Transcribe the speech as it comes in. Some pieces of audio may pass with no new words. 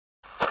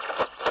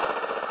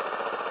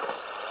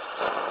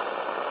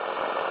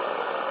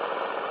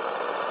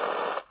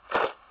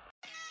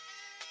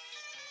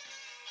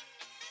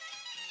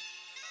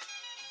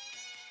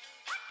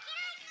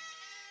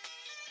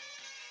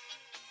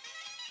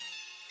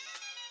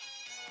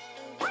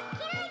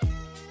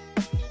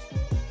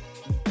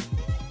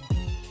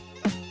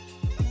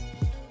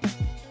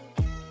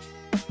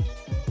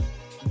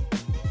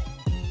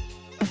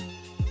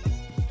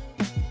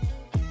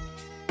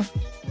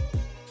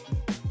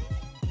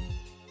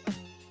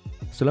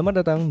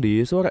Selamat datang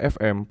di Suara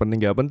FM. Penting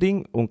gak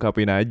penting,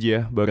 ungkapin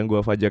aja. Bareng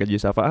gua Fajar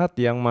Haji Safaat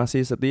yang masih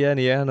setia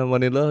nih ya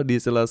nemenin lo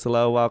di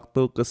sela-sela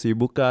waktu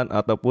kesibukan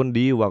ataupun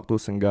di waktu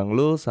senggang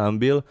lo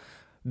sambil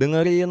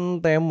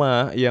dengerin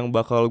tema yang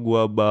bakal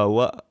gua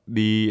bawa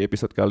di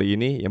episode kali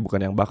ini. Ya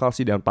bukan yang bakal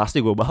sih, dan pasti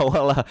gua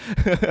bawa lah.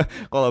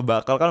 Kalau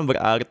bakal kan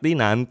berarti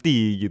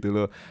nanti gitu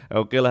loh.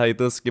 Oke lah,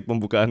 itu skip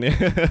pembukaannya.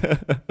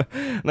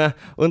 Nah,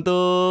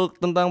 untuk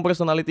tentang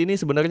personality ini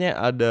sebenarnya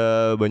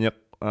ada banyak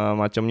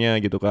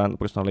macamnya gitu kan.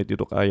 Personality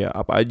itu kayak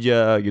apa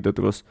aja gitu.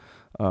 Terus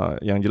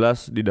yang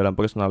jelas di dalam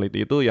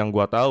personality itu yang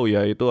gua tahu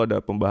ya itu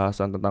ada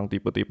pembahasan tentang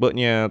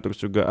tipe-tipenya, terus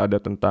juga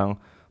ada tentang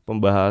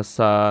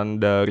pembahasan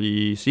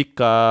dari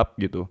sikap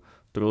gitu.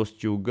 Terus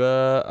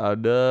juga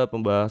ada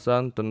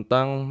pembahasan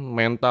tentang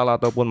mental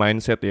ataupun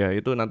mindset ya.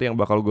 Itu nanti yang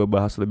bakal gue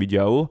bahas lebih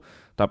jauh.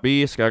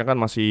 Tapi sekarang kan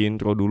masih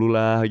intro dulu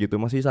lah gitu.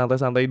 Masih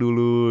santai-santai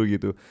dulu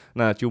gitu.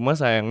 Nah cuma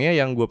sayangnya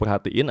yang gue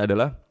perhatiin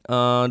adalah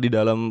di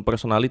dalam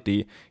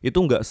personality itu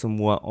nggak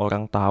semua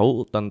orang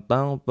tahu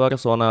tentang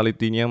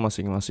personalitinya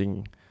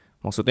masing-masing.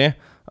 Maksudnya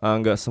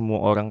nggak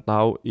semua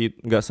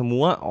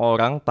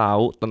orang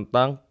tahu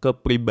tentang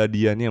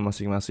kepribadiannya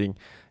masing-masing.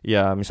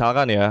 Ya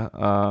misalkan ya,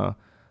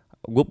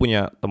 gue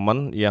punya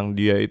teman yang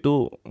dia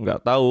itu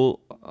nggak tahu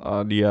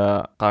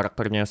dia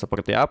karakternya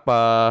seperti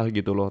apa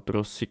gitu loh,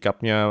 terus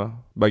sikapnya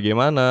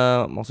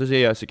bagaimana, maksudnya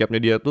ya sikapnya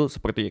dia tuh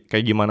seperti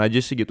kayak gimana aja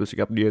sih gitu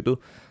sikap dia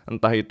tuh,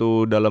 entah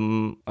itu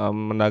dalam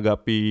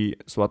menanggapi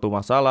suatu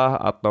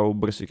masalah atau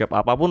bersikap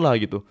apapun lah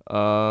gitu.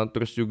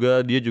 Terus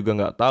juga dia juga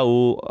nggak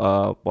tahu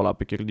pola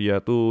pikir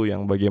dia tuh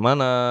yang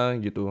bagaimana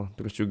gitu,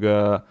 terus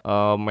juga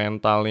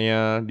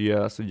mentalnya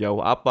dia sejauh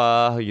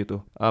apa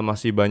gitu.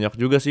 Masih banyak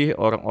juga sih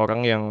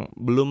orang-orang yang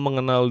belum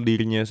mengenal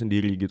dirinya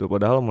sendiri gitu.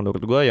 Padahal menurut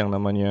gue yang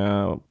namanya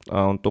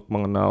untuk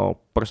mengenal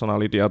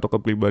personality atau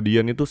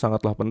kepribadian itu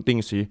sangatlah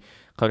penting sih.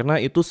 Karena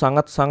itu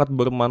sangat-sangat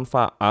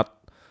bermanfaat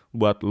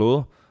buat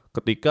lo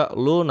ketika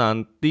lo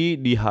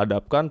nanti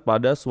dihadapkan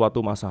pada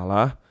suatu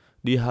masalah,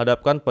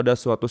 dihadapkan pada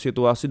suatu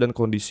situasi dan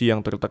kondisi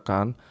yang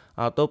tertekan,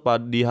 atau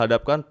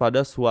dihadapkan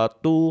pada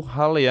suatu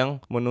hal yang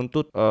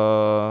menuntut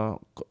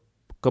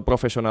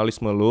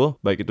keprofesionalisme lo,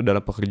 baik itu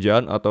dalam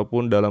pekerjaan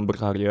ataupun dalam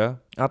berkarya,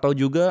 atau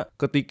juga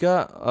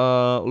ketika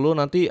lo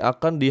nanti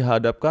akan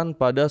dihadapkan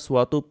pada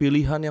suatu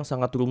pilihan yang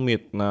sangat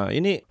rumit. Nah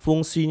ini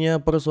fungsinya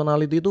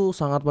personality itu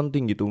sangat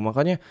penting gitu.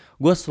 Makanya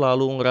gue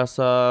selalu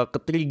ngerasa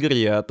ke-trigger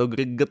ya, atau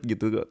greget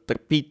gitu,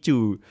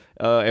 terpicu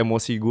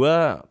emosi gue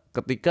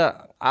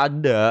ketika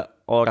ada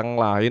orang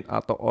lain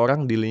atau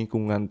orang di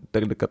lingkungan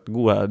terdekat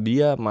gue,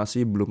 dia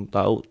masih belum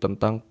tahu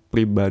tentang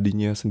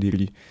pribadinya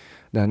sendiri.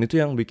 Dan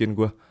itu yang bikin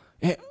gue,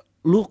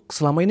 lu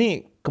selama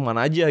ini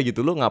kemana aja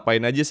gitu, lu ngapain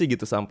aja sih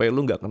gitu sampai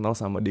lu nggak kenal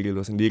sama diri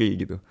lu sendiri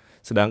gitu.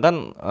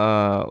 Sedangkan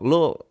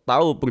lu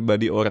tahu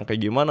pribadi orang kayak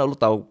gimana, lu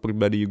tahu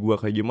pribadi gua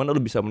kayak gimana, lu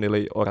bisa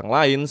menilai orang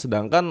lain,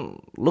 sedangkan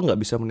lu nggak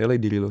bisa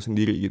menilai diri lu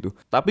sendiri gitu.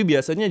 Tapi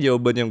biasanya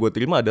jawaban yang gue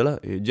terima adalah,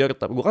 Jar,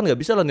 tapi gua kan nggak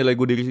bisa lah nilai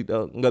gue diri,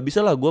 nggak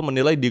bisa lah gua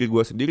menilai diri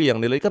gua sendiri, yang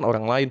nilai kan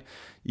orang lain.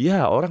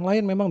 Ya orang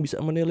lain memang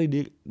bisa menilai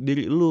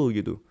diri lu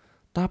gitu,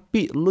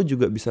 tapi lu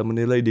juga bisa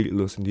menilai diri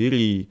lu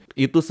sendiri.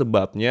 Itu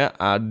sebabnya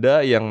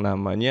ada yang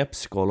namanya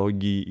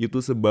psikologi.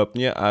 Itu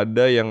sebabnya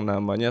ada yang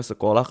namanya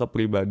sekolah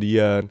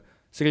kepribadian.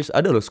 Serius,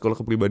 ada loh sekolah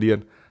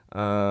kepribadian.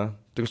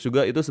 Terus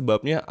juga itu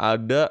sebabnya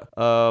ada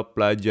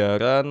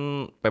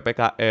pelajaran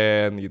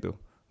PPKN gitu.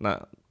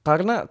 Nah,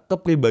 karena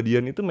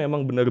kepribadian itu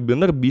memang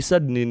benar-benar bisa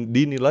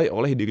dinilai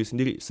oleh diri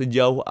sendiri.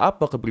 Sejauh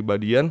apa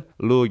kepribadian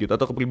lu gitu,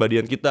 atau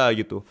kepribadian kita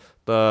gitu,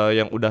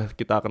 yang udah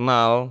kita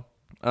kenal.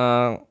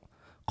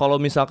 Kalau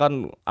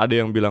misalkan ada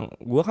yang bilang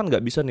gue kan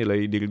nggak bisa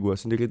nilai diri gue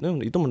sendiri,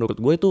 itu menurut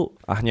gue itu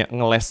hanya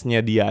ngelesnya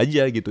dia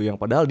aja gitu, yang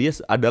padahal dia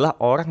adalah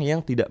orang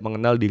yang tidak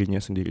mengenal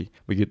dirinya sendiri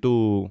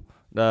begitu.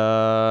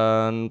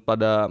 Dan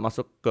pada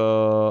masuk ke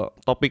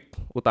topik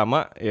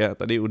utama ya,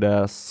 tadi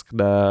udah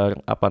sekedar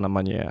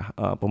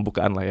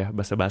pembukaan lah ya,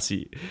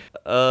 basa-basi.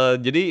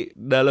 Jadi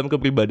dalam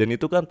kepribadian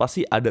itu kan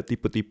pasti ada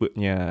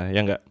tipe-tipenya ya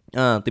enggak.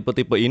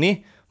 Tipe-tipe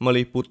ini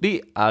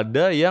meliputi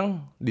ada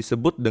yang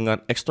disebut dengan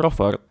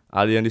extrovert,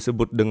 ada yang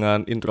disebut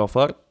dengan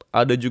introvert,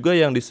 ada juga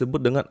yang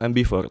disebut dengan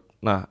ambivert.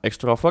 Nah,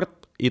 extrovert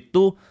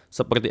itu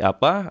seperti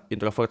apa,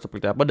 introvert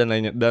seperti apa,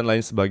 dan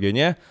lain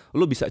sebagainya,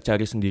 lu bisa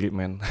cari sendiri,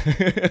 men.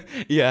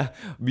 Ya,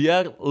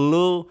 biar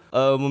lu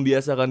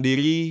membiasakan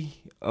diri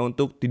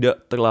untuk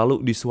tidak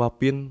terlalu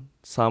disuapin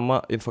sama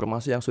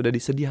informasi yang sudah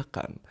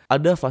disediakan.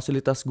 Ada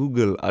fasilitas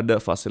Google,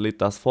 ada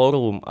fasilitas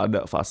forum,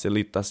 ada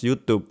fasilitas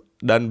YouTube,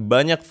 dan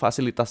banyak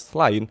fasilitas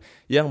lain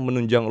yang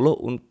menunjang lo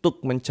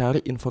untuk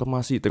mencari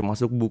informasi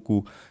termasuk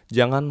buku.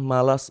 Jangan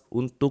malas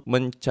untuk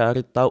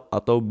mencari tahu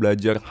atau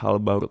belajar hal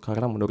baru,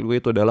 karena menurut gue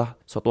itu adalah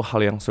suatu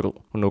hal yang seru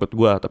menurut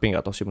gue, tapi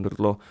nggak tahu sih menurut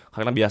lo.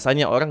 Karena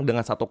biasanya orang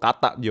dengan satu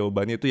kata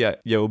jawabannya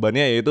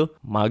yaitu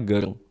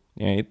mager,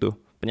 yaitu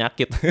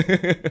penyakit.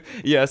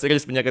 Ya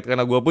serius, penyakit,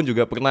 karena gue pun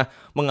juga pernah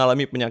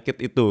mengalami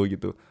penyakit itu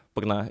gitu.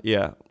 Pernah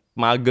ya,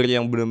 mager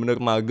yang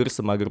benar-benar mager,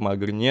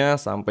 semager-magernya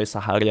sampai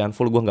seharian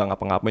full gue nggak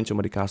ngapa-ngapain,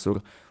 cuma di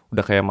kasur.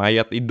 udah kayak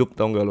mayat hidup,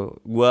 tau gak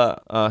lo? Gua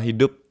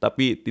hidup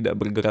tapi tidak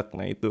bergerak,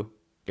 nah itu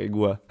kayak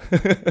gua.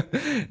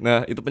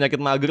 Nah itu penyakit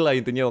mager lah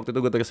intinya, waktu itu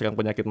gue terserang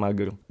penyakit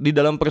mager. Di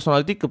dalam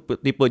personality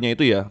tipenya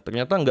itu ya,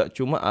 ternyata nggak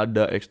cuma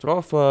ada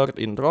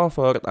extrovert,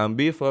 introvert,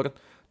 ambivert,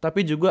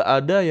 tapi juga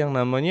ada yang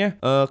namanya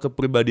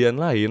kepribadian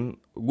lain.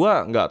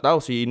 Gua nggak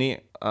tahu sih ini,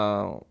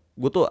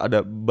 gue tuh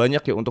ada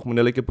banyak ya untuk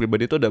menilai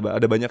kepribadian itu,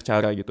 ada banyak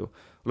cara gitu.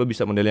 Lo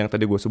bisa menilai yang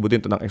tadi gue sebutin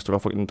tentang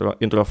extrovert,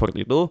 introvert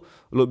itu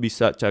lo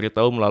bisa cari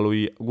tahu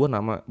melalui, gue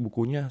nama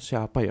bukunya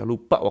siapa ya,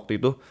 lupa waktu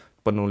itu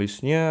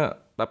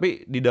penulisnya.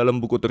 Tapi di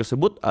dalam buku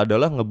tersebut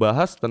adalah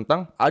ngebahas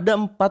tentang ada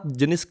 4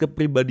 jenis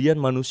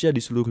kepribadian manusia di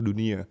seluruh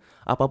dunia.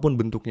 Apapun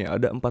bentuknya,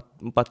 ada 4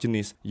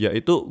 jenis.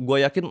 Yaitu gue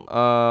yakin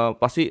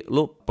pasti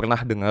lo pernah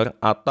dengar,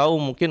 atau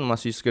mungkin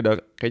masih sekedar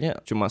kayaknya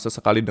cuma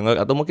sesekali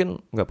dengar, atau mungkin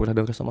nggak pernah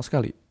dengar sama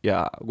sekali.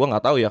 Ya gue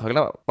nggak tahu ya,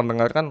 karena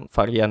pendengar kan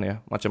varian ya,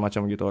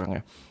 macam-macam gitu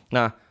orangnya.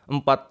 Nah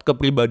 4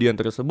 kepribadian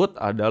tersebut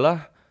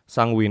adalah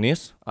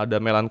sanguinis,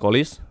 ada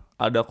melankolis,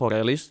 ada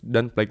korelis,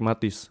 dan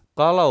pragmatis.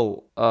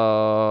 Kalau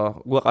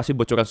gue kasih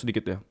bocoran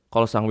sedikit ya.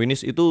 Kalau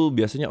sanguinis itu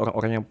biasanya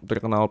orang-orang yang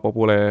terkenal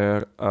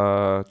populer,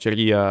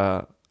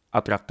 ceria,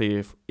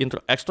 atraktif,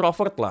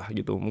 ekstrovert lah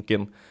gitu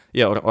mungkin.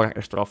 Ya orang-orang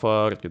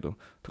ekstrovert gitu.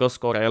 Terus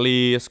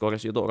korelis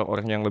itu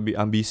orang-orang yang lebih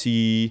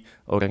ambisi,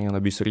 orang yang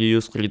lebih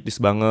serius,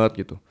 kritis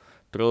banget gitu.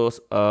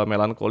 Terus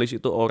melankolis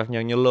itu orang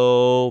yang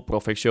nyelo,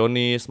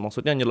 perfeksionis.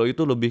 Maksudnya nyelo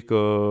itu lebih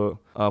ke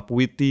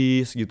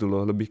puitis gitu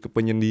loh, lebih ke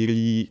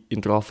penyendiri,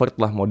 introvert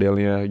lah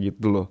modelnya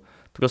gitu loh.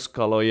 Terus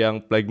kalau yang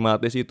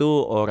pragmatis itu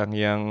orang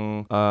yang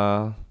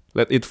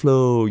let it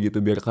flow gitu,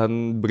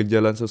 biarkan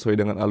berjalan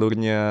sesuai dengan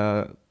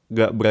alurnya,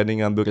 gak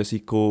berani ngambil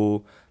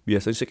resiko.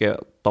 Biasanya sih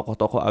kayak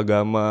tokoh-tokoh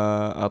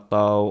agama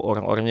atau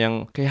orang-orang yang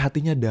kayak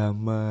hatinya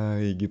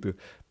damai gitu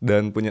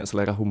dan punya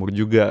selera humor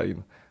juga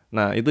gitu.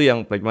 Nah itu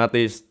yang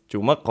pragmatis.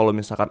 Cuma kalau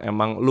misalkan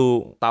emang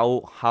lu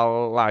tahu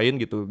hal lain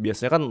gitu,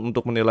 biasanya kan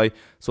untuk menilai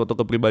suatu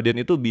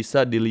kepribadian itu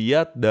bisa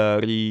dilihat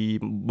dari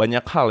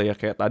banyak hal ya.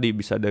 Kayak tadi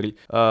bisa dari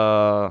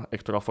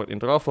extrovert,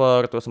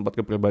 introvert, terus sempat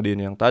kepribadian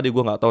yang tadi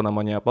gue nggak tahu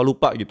namanya apa,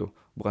 lupa gitu.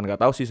 Bukan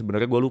nggak tahu sih,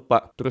 sebenarnya gue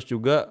lupa. Terus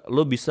juga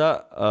lu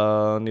bisa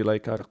nilai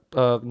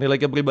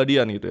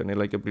kepribadian gitu ya.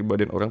 Nilai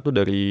kepribadian orang tuh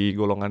dari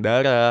golongan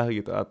darah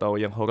gitu, atau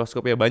yang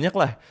horoskop ya, banyak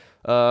lah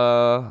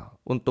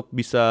untuk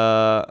bisa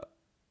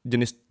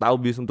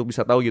untuk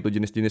bisa tahu gitu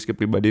jenis-jenis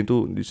kepribadian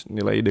itu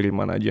dinilai dari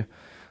mana aja.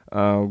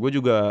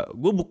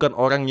 Gue bukan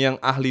orang yang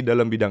ahli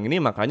dalam bidang ini,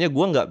 makanya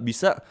gue nggak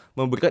bisa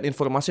memberikan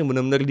informasi yang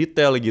benar-benar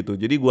detail gitu.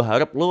 Jadi gue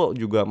harap lo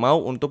juga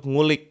mau untuk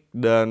ngulik,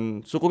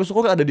 dan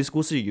syukur-syukur ada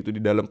diskusi gitu di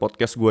dalam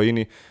podcast gue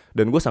ini.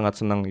 Dan gue sangat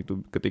senang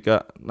gitu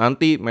ketika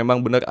nanti memang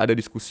benar ada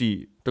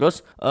diskusi.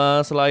 Terus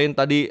selain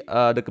tadi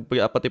ada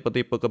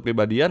tipe-tipe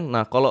kepribadian,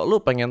 nah kalau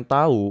lo pengen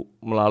tahu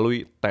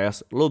melalui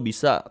tes, lo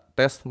bisa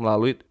tes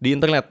melalui di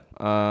internet,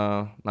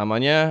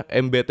 namanya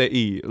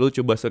MBTI. Lo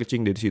coba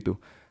searching di situ.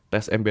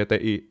 Tes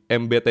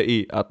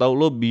MBTI, atau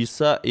lo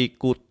bisa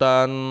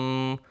ikutan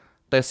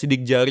tes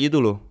sidik jari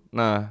itu loh.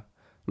 Nah,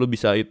 lo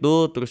bisa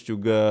itu, terus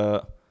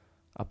juga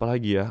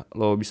apalagi ya,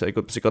 lo bisa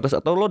ikut psikotes,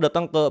 atau lo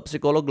datang ke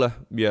psikolog lah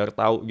biar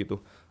tahu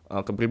gitu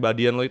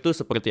kepribadian lo itu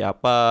seperti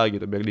apa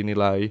gitu, biar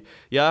dinilai.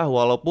 Ya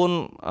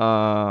walaupun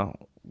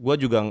gue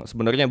juga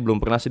sebenarnya belum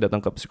pernah sih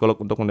datang ke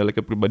psikolog untuk menilai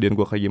kepribadian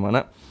gue kayak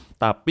gimana,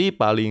 tapi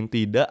paling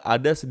tidak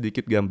ada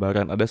sedikit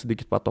gambaran, ada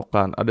sedikit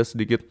patokan, ada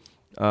sedikit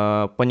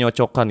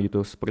penyocokan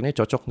gitu, sepertinya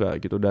cocok nggak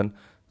gitu. Dan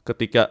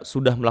ketika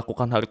sudah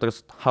melakukan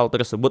hal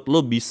tersebut,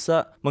 lo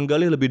bisa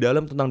menggali lebih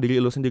dalam tentang diri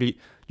lo sendiri.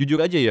 Jujur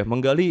aja ya,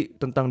 menggali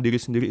tentang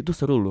diri sendiri itu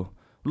seru loh.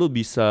 Lo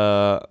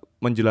bisa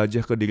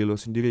menjelajah ke diri lo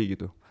sendiri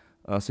gitu.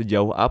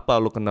 Sejauh apa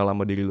lo kenal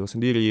sama diri lo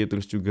sendiri,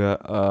 terus juga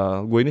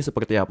gue ini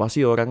seperti apa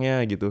sih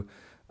orangnya gitu.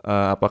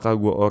 Apakah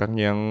gue orang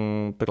yang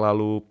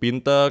terlalu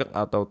pinter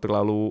atau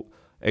terlalu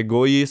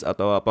egois,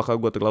 atau apakah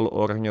gue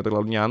orangnya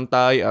terlalu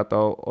nyantai,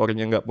 atau orang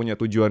yang nggak punya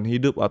tujuan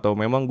hidup, atau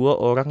memang gue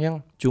orang yang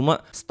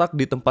cuma stuck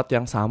di tempat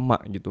yang sama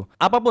gitu.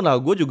 Apapun lah,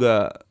 gue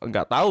juga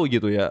nggak tahu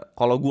gitu ya.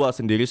 Kalau gue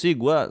sendiri sih,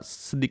 gue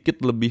sedikit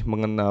lebih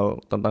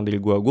mengenal tentang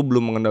diri gue. Gue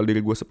belum mengenal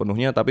diri gue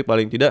sepenuhnya, tapi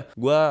paling tidak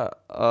gue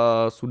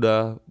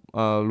sudah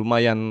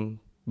lumayan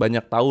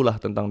banyak tahu lah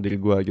tentang diri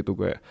gue gitu.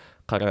 Gue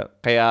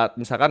kayak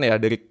misalkan ya,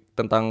 dari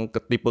tentang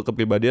tipe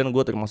kepribadian,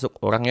 gue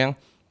termasuk orang yang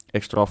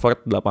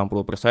extrovert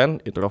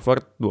 80%,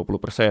 introvert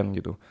 20%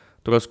 gitu.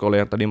 Terus kalau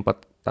yang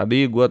tadi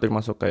gue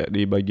termasuk kayak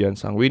di bagian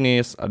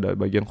sanguinis, ada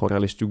bagian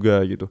korelis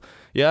juga gitu.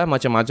 Ya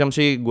macam-macam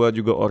sih, gue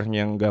juga orang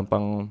yang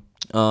gampang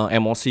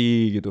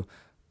emosi gitu.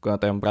 Ke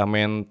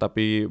temperamen,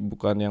 tapi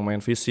bukan yang main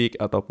fisik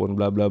ataupun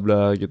bla bla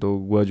bla gitu.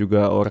 Gue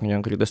juga orang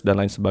yang kritis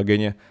dan lain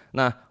sebagainya.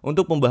 Nah,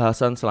 untuk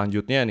pembahasan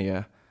selanjutnya nih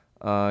ya,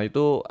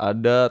 itu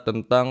ada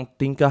tentang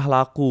tingkah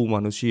laku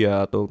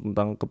manusia atau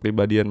tentang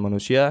kepribadian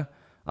manusia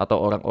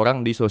atau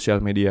orang-orang di sosial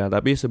media.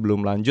 Tapi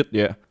sebelum lanjut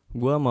ya,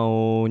 Gua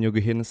mau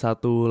nyuguhin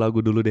satu lagu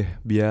dulu deh,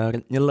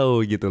 biar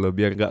nyelow gitu loh,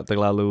 biar gak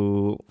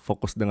terlalu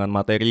fokus dengan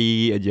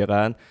materi aja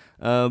kan.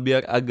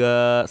 Biar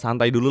agak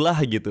santai dulu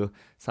lah gitu,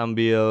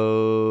 sambil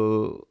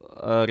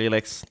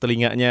relax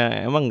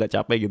telinganya. Emang nggak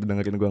capek gitu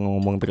dengerin gua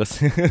ngomong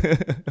terus.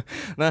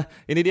 Nah,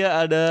 ini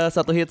dia ada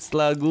satu hits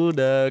lagu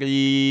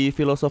dari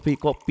Filosofi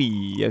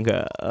Kopi, ya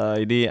enggak?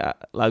 Ini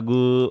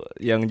lagu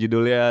yang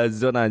judulnya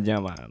Zona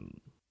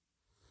Nyaman.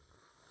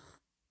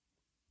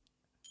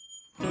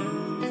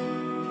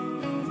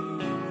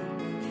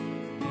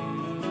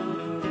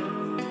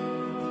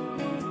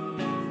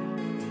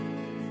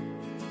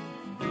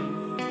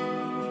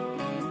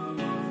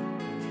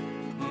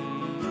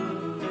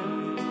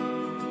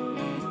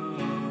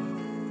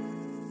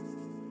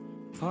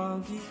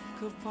 Pagi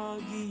ke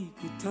pagi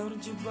ku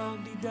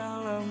terjebak di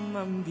dalam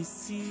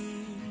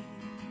ambisi,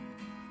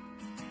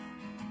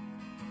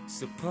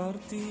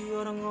 seperti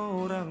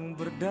orang-orang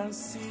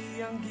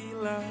berdasi yang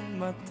gila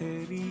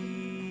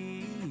materi.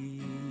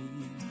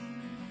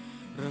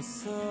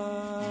 Rasa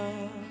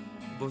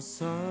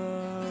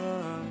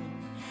bosan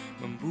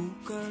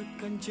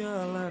membukakan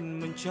jalan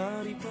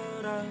mencari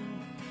peran,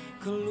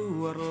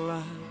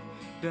 keluarlah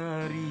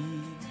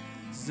dari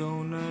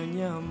zona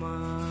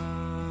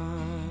nyaman.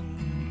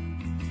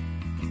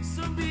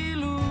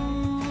 Sembilu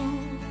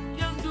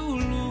yang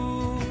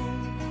dulu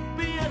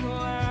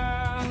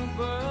biarlah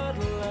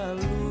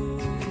berlalu,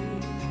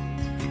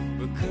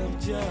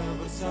 bekerja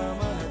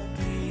bersama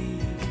hati.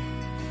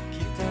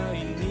 Kita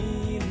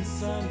ini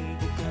insan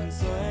bukan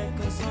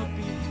seekor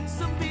sapi.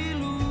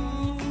 Sembilu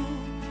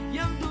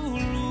yang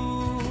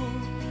dulu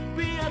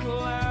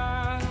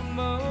biarlah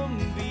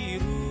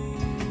membiru,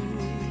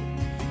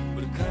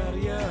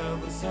 berkarya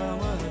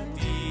bersama hati.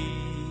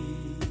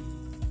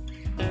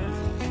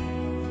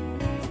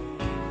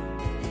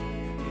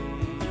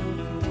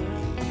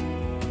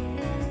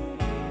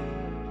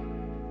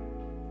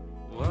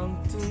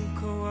 Waktu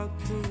ke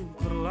waktu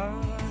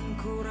perlahan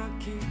ku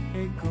rakit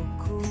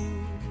egoku,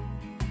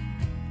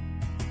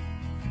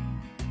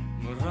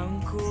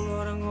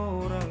 merangkul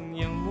orang-orang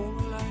yang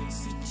mulai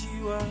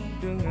sejiwa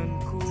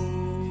denganku.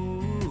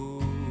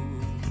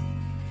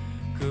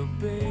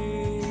 Kebeeman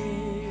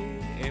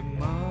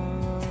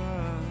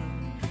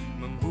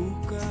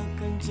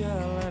membukakan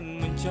jalan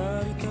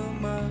mencari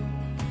teman,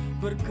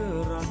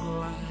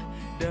 bergeraklah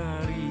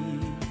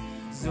dari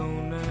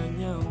zona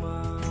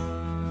nyaman.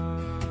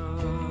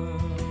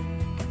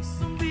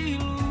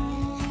 Sembilu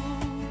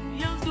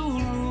yang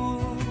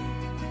dulu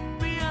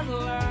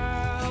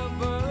biarlah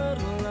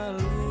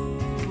berlalu,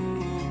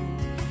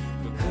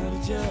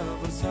 bekerja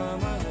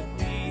bersama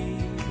hati.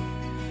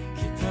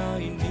 Kita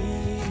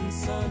ini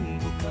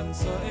insan bukan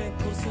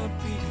seekor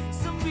sapi.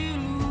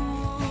 Sembilu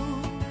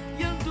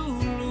yang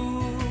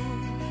dulu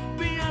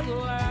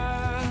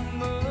biarlah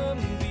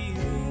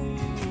membiru,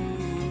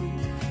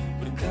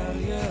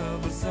 berkarya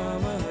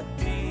bersama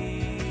hati.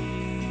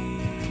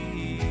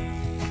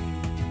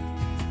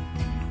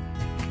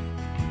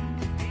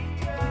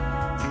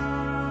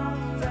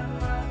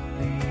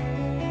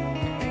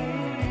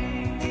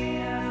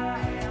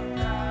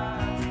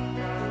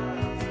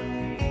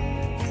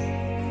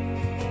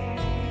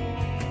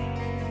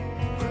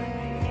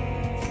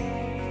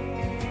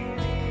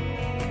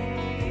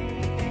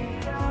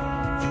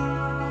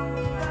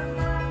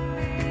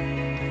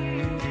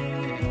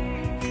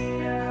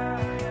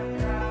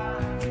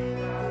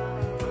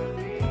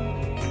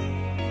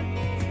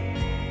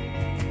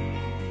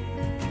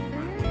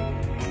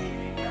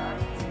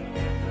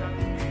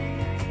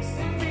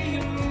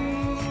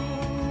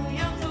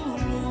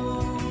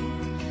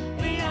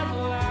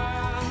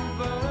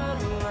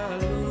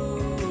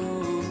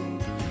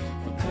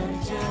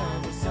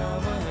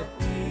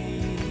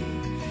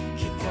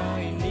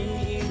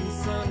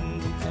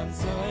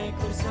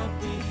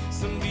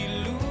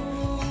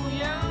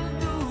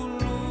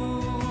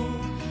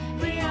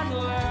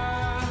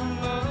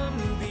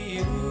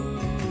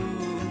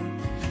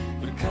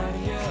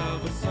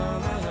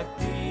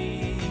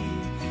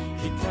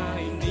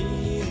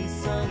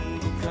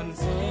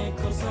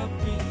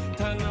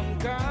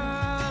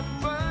 Tanamkan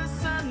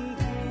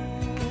pesanku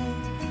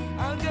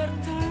agar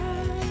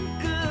tak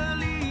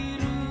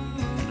keliru,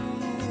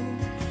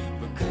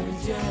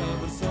 bekerja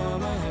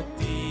bersama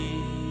hati.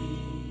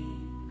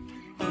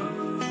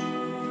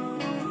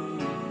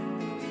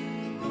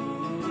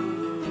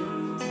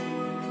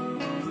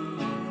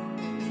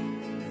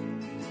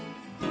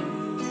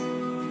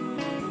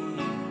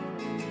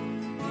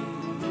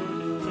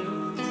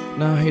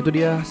 Nah, itu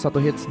dia satu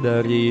hits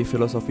dari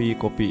Filosofi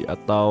Kopi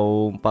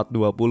atau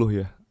 420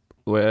 ya.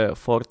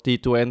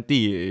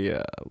 40-20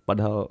 ya.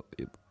 Padahal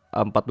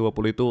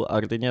 420 itu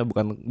artinya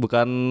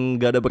bukan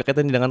gak ada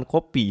berkaitan dengan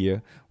kopi ya,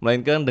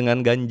 melainkan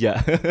dengan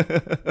ganja.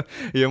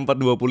 Yang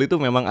 420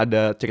 itu memang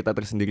ada cerita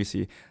tersendiri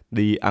sih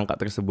di angka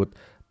tersebut.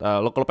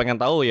 Lo kalau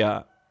pengen tahu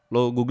ya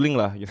lo googling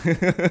lah gitu.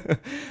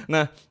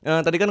 Nah,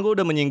 tadi kan gue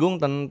udah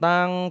menyinggung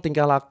tentang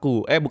tingkah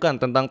laku.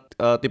 Bukan, tentang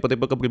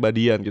tipe-tipe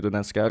kepribadian gitu.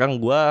 Nah, sekarang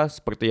gue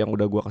seperti yang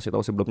udah gue kasih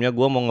tahu sebelumnya,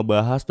 gue mau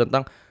ngebahas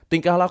tentang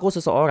tingkah laku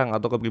seseorang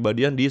atau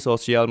kepribadian di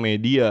sosial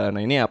media.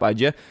 Nah, ini apa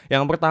aja?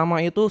 Yang pertama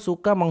itu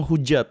suka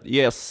menghujat.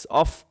 Yes,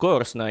 of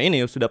course. Nah,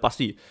 ini sudah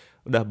pasti.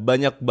 Udah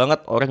banyak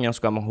banget orang yang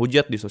suka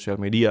menghujat di sosial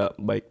media,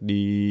 baik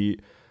di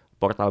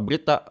portal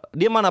berita,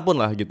 dia manapun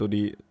lah gitu,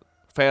 di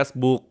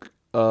Facebook,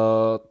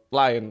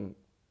 Line,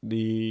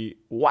 di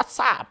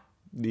WhatsApp,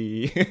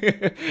 di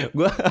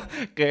gua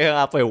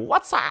kayak apa ya,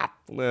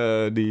 WhatsApp,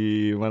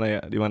 di mana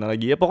ya, di mana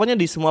lagi ya, pokoknya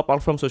di semua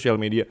platform sosial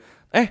media.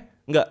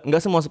 Nggak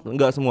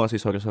semua sih,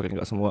 sorry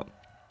nggak semua.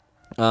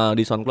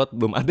 Di SoundCloud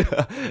belum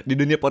ada. Di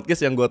dunia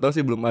podcast yang gue tahu sih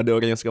belum ada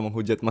orang yang suka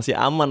menghujat. Masih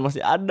aman, masih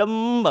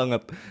adem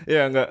banget.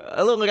 Ya nggak,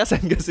 lo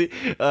ngerasain gak sih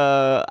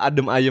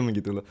adem ayem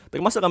gitu loh.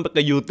 Termasuk sampai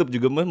ke YouTube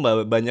juga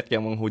banyak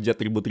yang menghujat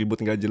ribut-ribut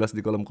nggak jelas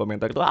di kolom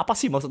komentar. Itu apa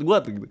sih maksud gue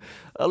tuh gitu.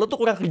 Lo tuh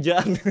kurang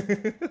kerjaan.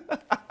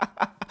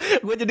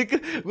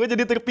 gue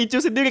jadi terpicu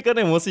sendiri kan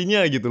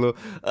emosinya gitu loh.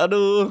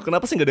 Aduh,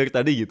 kenapa sih nggak dari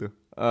tadi gitu?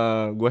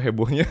 Gue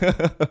hebohnya.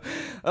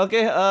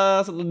 Oke,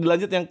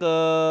 dilanjut yang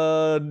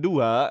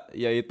kedua,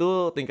 yaitu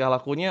tingkah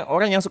lakunya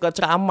orang yang suka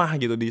ceramah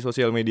gitu di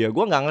sosial media.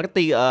 Gue nggak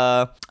ngerti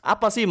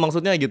apa sih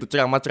maksudnya gitu,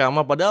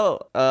 ceramah-ceramah, padahal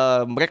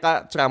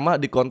mereka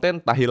ceramah di konten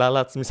tahi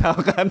lalat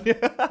misalkan.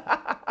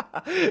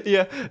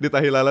 Iya, di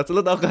tahi lalat. Lo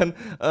tau kan,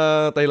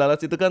 tahi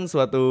lalat itu kan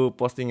suatu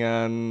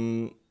postingan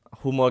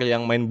humor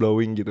yang mind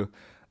blowing gitu,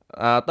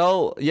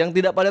 atau yang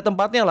tidak pada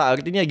tempatnya lah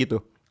artinya gitu.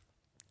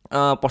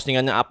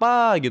 Postingannya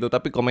apa gitu,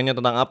 tapi komennya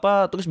tentang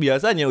apa, terus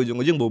biasanya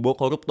ujung-ujung bobo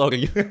koruptor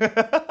gitu.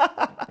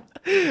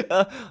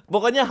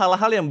 Pokoknya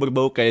hal-hal yang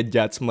berbau kayak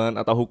judgement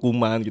atau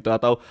hukuman gitu,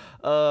 atau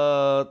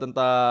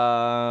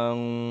tentang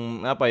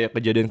apa ya,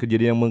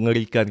 kejadian-kejadian yang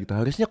mengerikan gitu.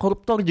 Harusnya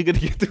koruptor juga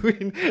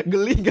digituin.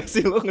 Geli gak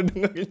sih lo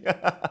ngedengernya?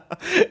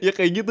 Ya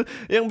kayak gitu,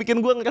 yang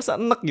bikin gue ngerasa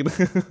enek gitu.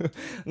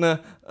 Nah,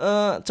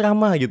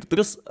 ceramah gitu.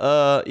 Terus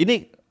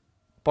ini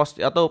post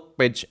atau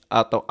page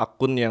atau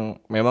akun yang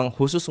memang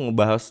khusus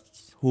ngebahas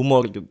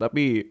humor gitu,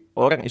 tapi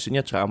orang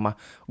isunya ceramah.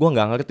 Gue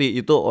nggak ngerti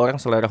itu orang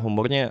selera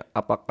humornya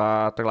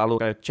apakah terlalu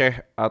receh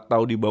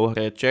atau di bawah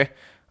receh,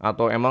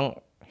 atau emang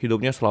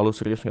hidupnya selalu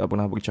serius nggak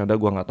pernah bercanda.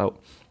 Gue nggak tahu.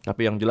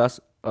 Tapi yang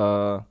jelas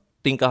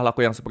tingkah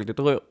laku yang seperti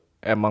itu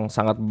emang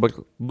sangat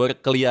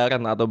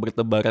berkeliaran atau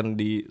bertebaran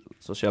di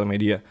sosial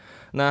media.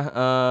 Nah,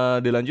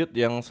 dilanjut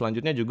yang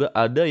selanjutnya juga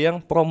ada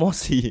yang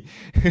promosi.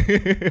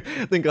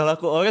 Tingkah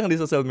laku orang di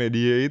sosial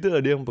media itu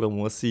ada yang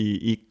promosi,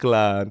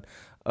 iklan,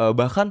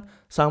 bahkan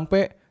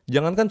sampai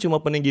jangankan cuma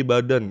peninggi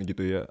badan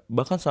gitu ya,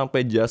 bahkan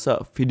sampai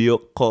jasa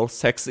video call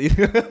seks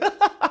ini.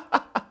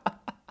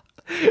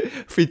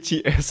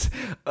 VCS,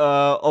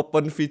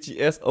 open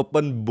VCS,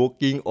 open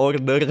booking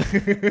order.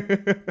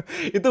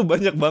 Itu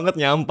banyak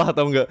banget nyampah,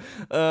 tau nggak?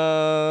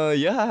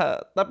 Ya,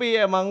 tapi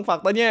emang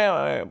faktanya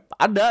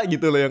ada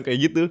gitu loh yang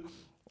kayak gitu.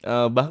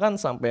 Bahkan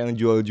sampai yang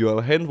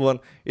jual-jual handphone.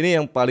 Ini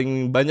yang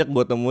paling banyak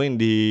gue temuin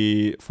di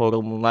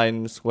forum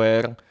Line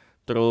Square,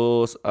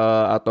 terus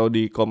atau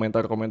di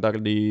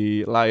komentar-komentar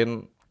di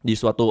Line, di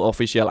suatu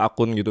official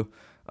akun gitu.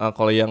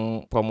 Kalau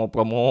yang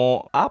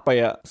promo-promo apa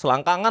ya,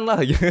 selangkangan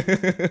lah gitu.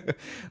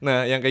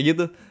 Nah, yang kayak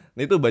gitu,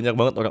 itu banyak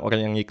banget orang-orang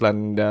yang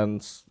iklan. Dan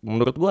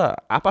menurut gua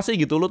apa sih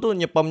gitu, lo tuh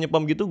nyepam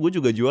gitu, gue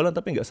juga jualan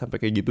tapi nggak sampai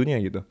kayak gitunya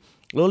gitu.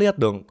 Lo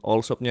lihat dong all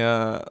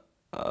shopnya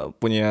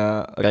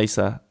punya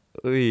Raisa,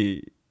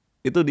 wih,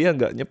 itu dia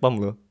nggak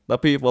nyepam loh,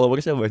 tapi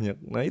followersnya banyak.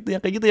 Nah, itu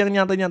yang kayak gitu, yang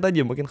nyantai-nyantai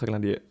aja, mungkin karena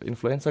dia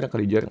influencer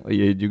kali, jarang.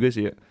 Iya juga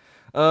sih ya.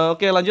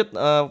 Oke, lanjut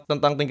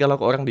tentang tingkah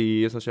laku orang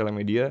di sosial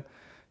media.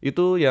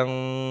 Itu yang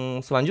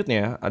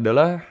selanjutnya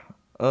adalah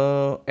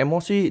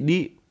emosi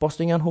di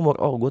postingan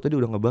humor. Oh, gue tadi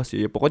udah ngebahas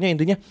ya. Pokoknya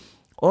intinya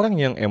orang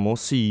yang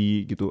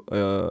emosi gitu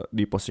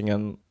di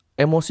postingan,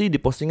 emosi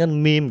di postingan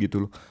meme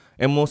gitu loh.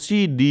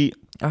 Emosi di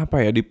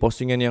apa ya, di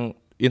postingan yang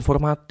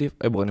informatif,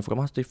 bukan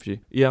informatif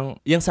sih. Yang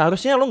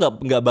seharusnya lo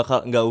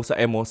nggak usah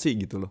emosi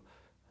gitu loh.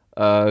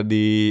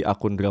 Di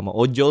akun drama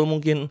ojol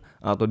mungkin,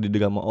 atau di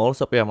drama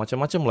allsop ya,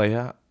 macam-macam lah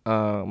ya.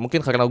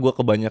 Mungkin karena gue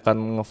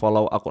kebanyakan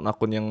ngefollow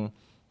akun-akun yang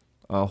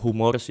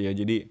humor sih ya,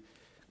 jadi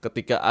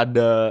ketika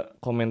ada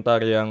komentar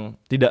yang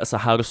tidak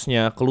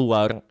seharusnya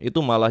keluar,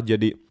 itu malah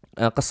jadi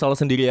kesal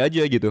sendiri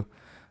aja gitu.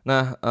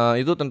 Nah,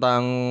 itu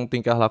tentang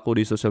tingkah laku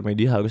di sosial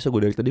media. Harusnya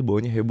gue dari tadi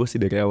bawanya heboh sih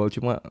dari awal,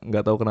 cuma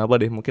nggak tahu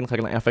kenapa deh, mungkin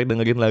karena efek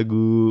dengerin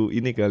lagu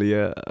ini kali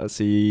ya,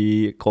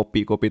 si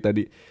kopi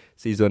tadi,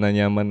 si zona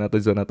nyaman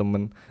atau zona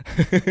temen.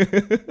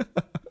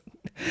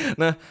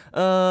 Nah,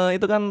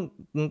 itu kan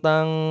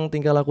tentang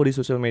tingkah laku di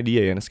sosial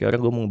media ya. Nah,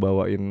 sekarang gue mau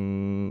bawain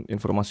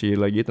informasi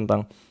lagi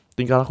tentang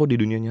tingkah laku di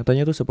dunia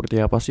nyatanya tuh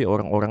seperti apa sih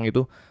orang-orang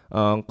itu.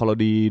 Kalau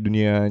di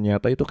dunia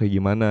nyata itu kayak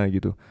gimana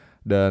gitu.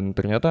 Dan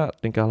ternyata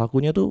tingkah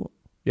lakunya tuh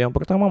yang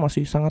pertama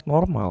masih sangat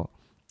normal.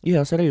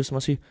 Iya, serius,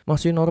 masih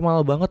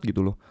normal banget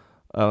gitu loh.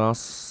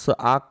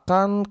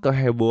 Seakan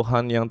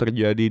kehebohan yang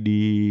terjadi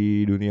di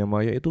dunia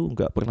maya itu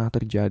nggak pernah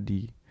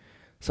terjadi.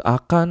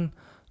 Seakan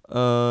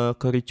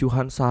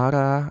kericuhan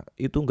SARA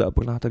itu nggak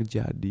pernah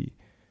terjadi.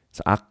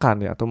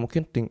 Seakan ya, atau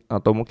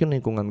mungkin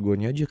lingkungan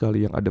guanya aja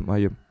kali yang adem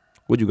ayem.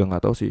 Gue juga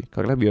nggak tahu sih,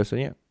 karena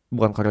biasanya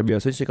bukan karena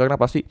biasanya sih, karena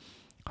pasti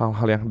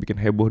hal-hal yang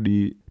bikin heboh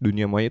di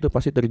dunia maya itu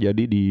pasti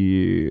terjadi di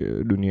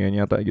dunia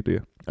nyata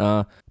gitu ya.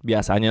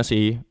 Biasanya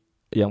sih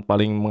yang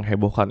paling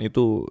menghebohkan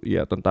itu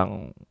ya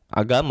tentang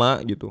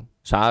agama gitu,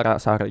 sara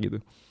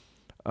gitu,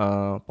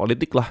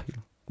 politik lah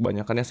gitu.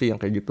 Kebanyakannya sih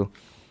yang kayak gitu.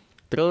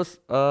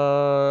 Terus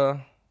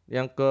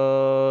yang ke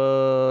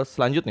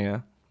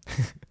selanjutnya,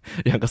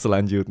 yang ke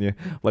selanjutnya,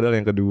 padahal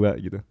yang kedua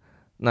gitu.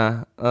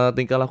 Nah,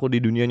 tingkah laku di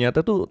dunia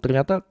nyata tuh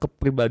ternyata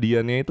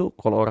kepribadiannya itu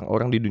kalau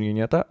orang-orang di dunia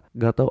nyata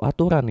gak tahu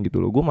aturan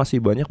gitu loh. Gue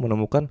masih banyak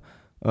menemukan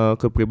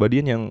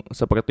kepribadian yang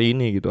seperti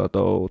ini gitu,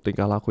 atau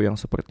tingkah laku yang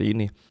seperti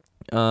ini.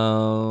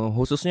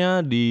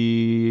 Khususnya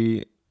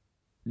di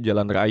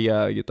jalan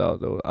raya gitu,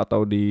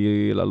 atau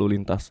di lalu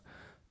lintas,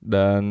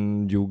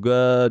 dan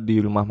juga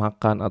di rumah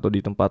makan atau di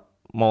tempat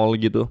mall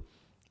gitu.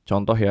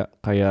 Contoh ya,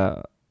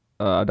 kayak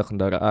ada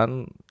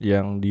kendaraan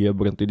yang dia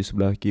berhenti di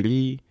sebelah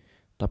kiri,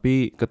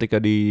 tapi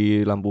ketika di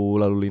lampu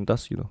lalu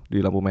lintas gitu,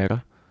 di lampu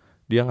merah,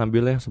 dia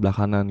ngambilnya sebelah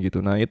kanan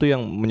gitu. Nah, itu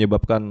yang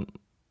menyebabkan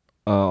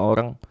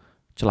orang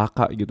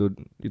celaka gitu.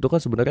 Itu kan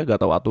sebenarnya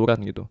gak tahu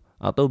aturan gitu.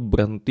 Atau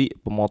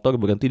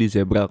pemotor berhenti di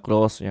zebra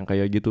cross yang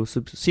kayak gitu.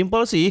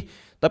 Simple sih,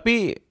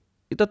 tapi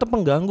itu tetap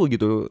mengganggu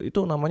gitu.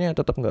 Itu namanya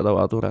tetap nggak tahu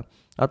aturan.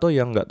 Atau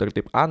yang nggak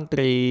tertib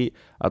antri,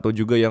 atau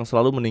juga yang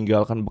selalu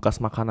meninggalkan bekas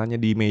makanannya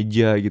di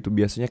meja gitu.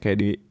 Biasanya kayak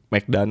di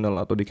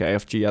McDonald atau di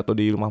KFC atau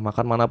di rumah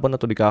makan manapun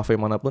atau di kafe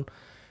manapun,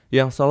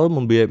 yang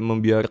selalu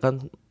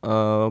membiarkan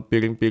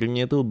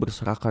piring-piringnya itu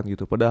berserakan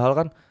gitu. Padahal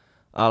kan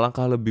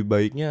alangkah lebih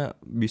baiknya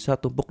bisa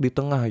tumpuk di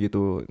tengah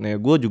gitu. Nah,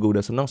 gue juga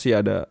udah seneng sih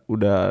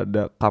udah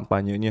ada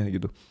kampanyenya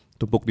gitu,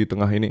 tumpuk di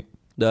tengah ini.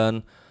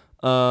 Dan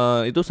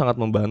itu sangat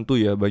membantu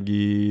ya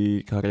bagi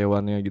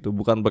karyawannya gitu.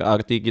 Bukan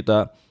berarti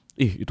kita,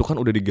 itu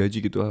kan udah digaji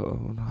gitu,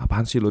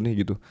 apaan sih lo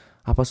nih gitu.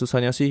 Apa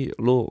susahnya sih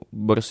lo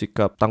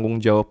bersikap tanggung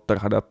jawab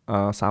terhadap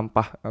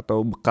sampah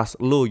atau bekas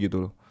lo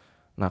gitu loh.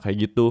 Nah,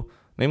 kayak gitu.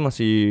 Ini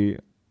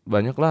masih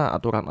banyak lah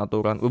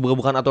aturan-aturan,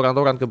 bukan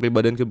aturan-aturan,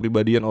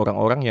 kepribadian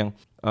orang-orang yang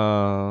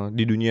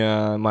di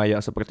dunia maya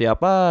seperti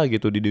apa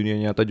gitu, di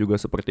dunia nyata juga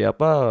seperti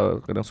apa,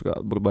 kadang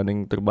suka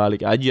berbanding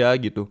terbalik aja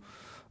gitu.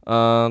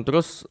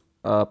 Terus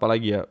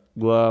apalagi ya,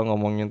 gua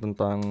ngomongin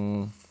tentang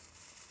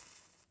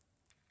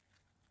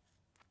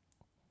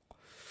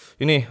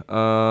ini,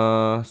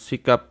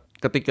 sikap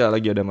ketika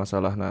lagi ada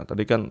masalah. Nah,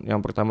 tadi kan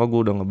yang pertama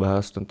gue udah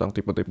ngebahas tentang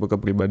tipe-tipe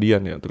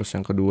kepribadian ya. Terus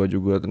yang kedua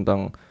juga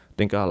tentang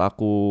tingkah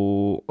laku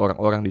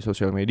orang-orang di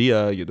sosial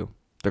media gitu.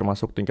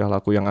 Termasuk tingkah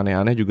laku yang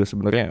aneh-aneh juga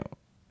sebenarnya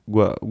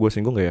gua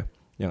singgung gak ya?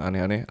 Yang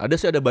aneh-aneh.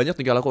 Ada banyak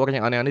tingkah laku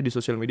orang yang aneh-aneh di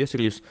sosial media,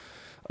 serius.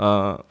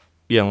 Eh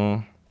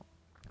yang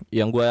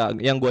yang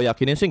gue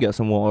yakinin sih nggak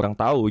semua orang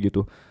tahu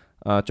gitu.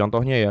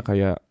 Contohnya ya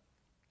kayak,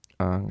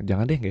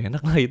 jangan deh, nggak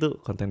enak lah, itu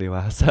konten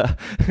dewasa.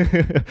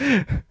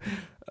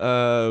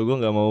 Gue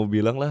nggak mau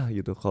bilang lah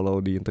gitu, kalau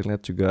di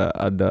internet juga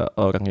ada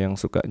orang yang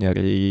suka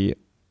nyari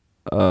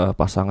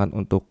pasangan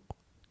untuk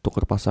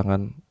tuker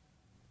pasangan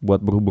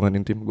buat berhubungan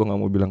intim. Gue nggak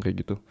mau bilang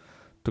kayak gitu.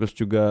 Terus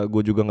juga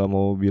gue juga nggak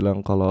mau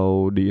bilang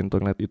kalau di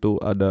internet itu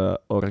ada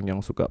orang yang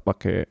suka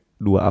pakai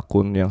dua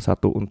akun, yang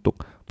satu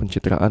untuk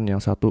pencitraan, yang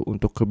satu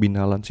untuk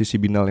kebinalan,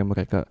 sisi binalnya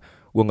mereka.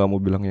 Gue nggak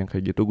mau bilang yang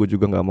kayak gitu. Gue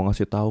juga nggak mau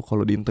ngasih tahu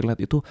kalau di internet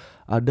itu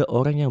ada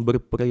orang yang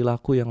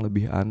berperilaku yang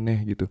lebih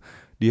aneh gitu.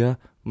 Dia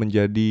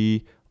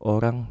menjadi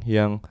orang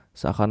yang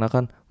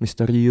seakan-akan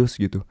misterius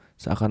gitu,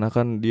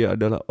 seakan-akan dia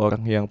adalah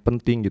orang yang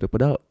penting gitu,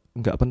 padahal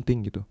nggak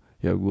penting gitu.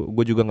 Ya,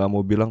 gue juga nggak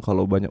mau bilang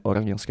kalau banyak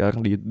orang yang sekarang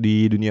di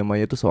dunia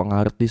maya itu seorang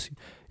artis,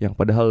 yang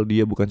padahal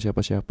dia bukan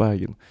siapa-siapa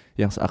gitu,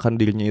 yang seakan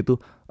dirinya itu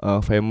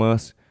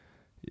famous.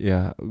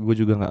 Ya, gue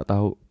juga nggak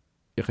tahu.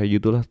 Ya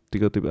kayak gitulah,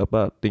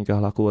 tingkah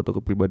laku atau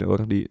kepribadian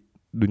orang di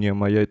dunia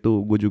maya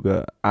itu gue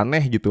juga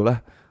aneh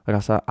gitulah.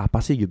 Rasa apa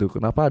sih gitu,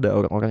 kenapa ada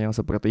orang-orang yang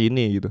seperti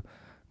ini gitu,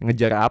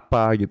 ngejar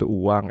apa gitu,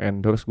 uang,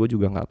 endorse. Gue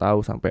juga nggak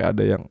tahu, sampai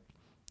ada yang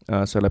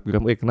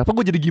selebgram. Kenapa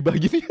gue jadi gibah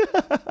gini?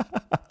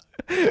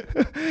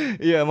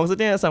 Iya,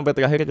 maksudnya sampai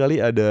terakhir kali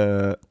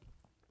ada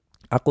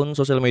akun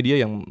sosial media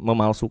yang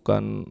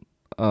memalsukan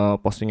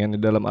postingannya,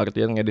 dalam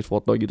artian ngedit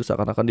foto gitu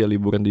seakan-akan dia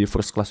liburan di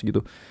first class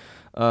gitu.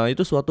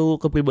 Itu suatu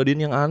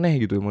kepribadian yang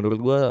aneh gitu menurut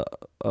gua.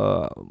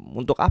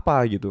 Untuk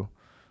apa gitu?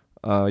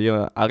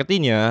 Ya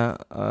artinya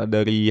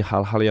dari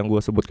hal-hal yang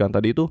gua sebutkan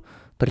tadi itu,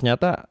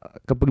 ternyata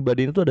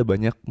kepribadian itu ada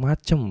banyak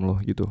macam loh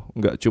gitu.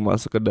 Nggak cuma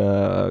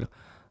sekedar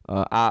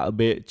A,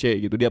 B,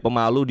 C gitu. Dia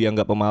pemalu, dia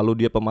nggak pemalu,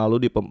 dia pemalu,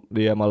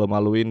 dia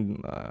malu-maluin.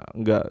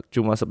 Nggak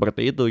cuma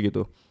seperti itu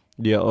gitu.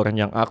 Dia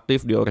orang yang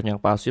aktif, dia orang yang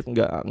pasif.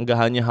 Nggak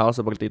hanya hal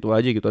seperti itu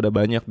aja gitu. Ada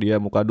banyak,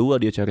 dia muka dua,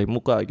 dia cari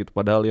muka gitu.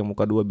 Padahal yang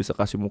muka dua bisa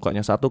kasih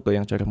mukanya satu ke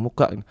yang cari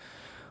muka.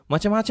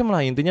 Macam-macam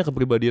lah intinya,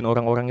 kepribadian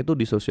orang-orang itu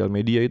di sosial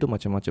media itu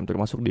macam-macam,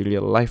 termasuk di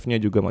real life-nya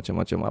juga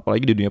macam-macam.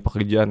 Apalagi di dunia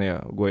pekerjaan ya,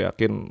 gue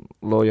yakin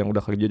lo yang udah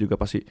kerja juga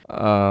pasti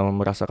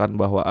merasakan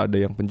bahwa ada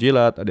yang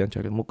penjilat, ada yang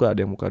cari muka,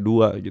 ada yang muka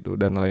dua gitu,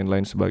 dan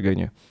lain-lain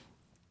sebagainya.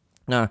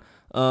 Nah,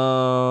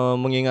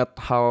 mengingat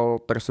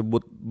hal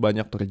tersebut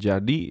banyak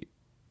terjadi,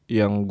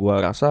 yang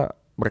gua rasa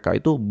mereka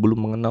itu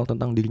belum mengenal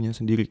tentang dirinya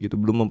sendiri gitu,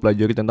 belum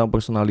mempelajari tentang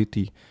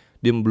personality,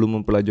 dia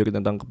belum mempelajari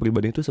tentang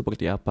kepribadian itu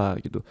seperti apa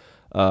gitu.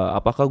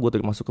 Apakah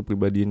gue termasuk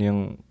kepribadian yang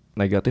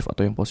negatif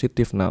atau yang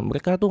positif? Nah,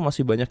 mereka tuh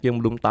masih banyak yang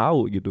belum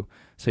tahu gitu,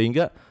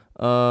 sehingga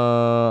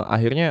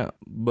akhirnya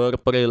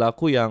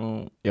berperilaku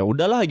yang ya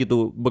udahlah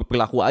gitu,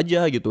 berperilaku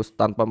aja gitu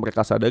tanpa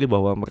mereka sadari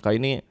bahwa mereka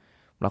ini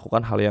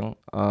melakukan hal yang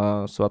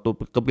suatu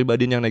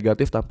kepribadian yang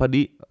negatif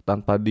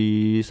tanpa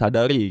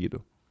disadari gitu.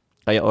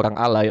 Kayak orang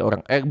alay,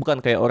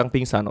 bukan kayak orang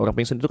pingsan. Orang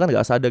pingsan itu kan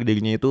nggak sadar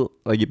dirinya itu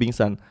lagi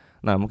pingsan.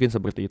 Nah, mungkin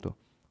seperti itu.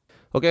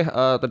 Oke,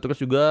 terus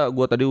juga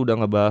gue tadi udah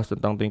ngebahas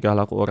tentang tingkah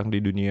laku orang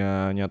di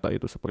dunia nyata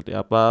itu seperti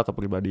apa,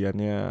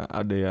 kepribadiannya.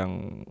 Ada yang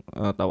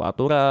tahu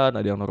aturan,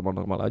 ada yang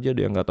normal-normal aja,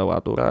 ada yang nggak tahu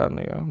aturan,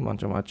 ya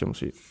macam-macam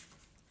sih.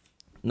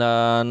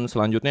 Dan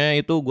selanjutnya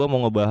itu gue mau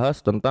ngebahas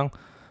tentang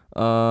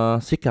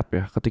sikap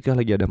ya ketika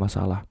lagi ada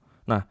masalah.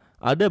 Nah,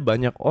 ada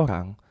banyak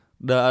orang,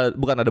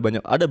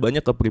 ada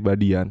banyak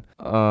kepribadian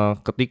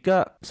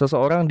ketika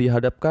seseorang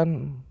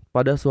dihadapkan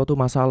pada suatu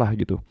masalah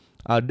gitu.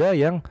 Ada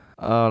yang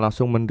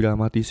langsung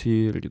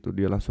mendramatisir gitu,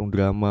 dia langsung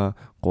drama,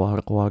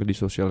 keluar di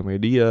sosial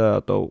media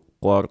atau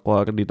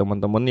keluar di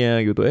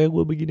teman-temannya gitu.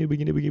 Gue begini,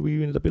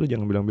 tapi lu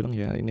jangan bilang-bilang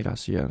ya ini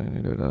rahasia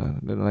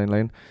dan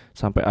lain-lain,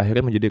 sampai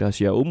akhirnya menjadi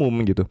rahasia umum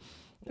gitu.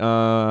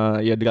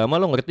 Ya drama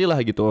lo ngerti lah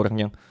gitu, orang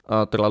yang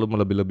terlalu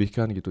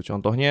melebih-lebihkan gitu.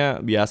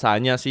 Contohnya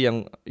biasanya sih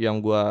yang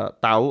gue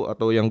tahu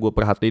atau yang gue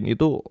perhatiin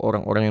itu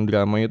orang-orang yang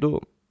drama itu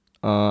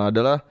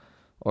adalah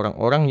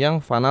orang-orang yang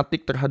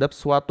fanatik terhadap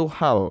suatu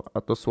hal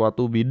atau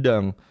suatu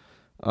bidang.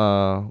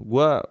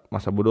 Gue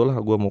masa bodoh lah,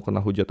 gue mau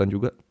kena hujatan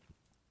juga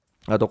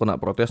atau kena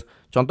protes.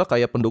 Contoh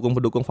kayak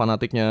pendukung-pendukung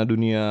fanatiknya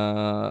dunia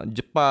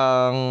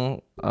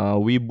Jepang,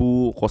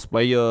 wibu,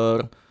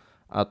 cosplayer,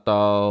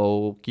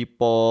 atau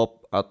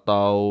K-pop,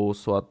 atau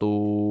suatu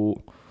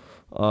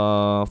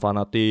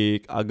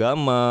fanatik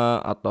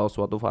agama, atau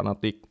suatu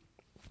fanatik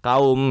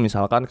kaum,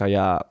 misalkan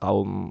kayak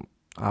kaum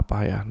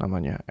apa ya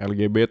namanya,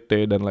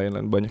 LGBT dan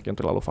lain-lain. Banyak yang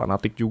terlalu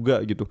fanatik juga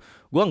gitu.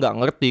 Gua nggak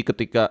ngerti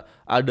ketika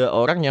ada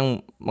orang yang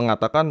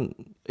mengatakan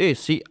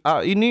si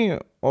A ini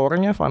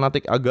orangnya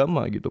fanatik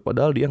agama gitu,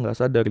 padahal dia nggak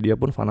sadar dia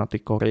pun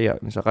fanatik Korea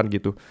misalkan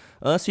gitu.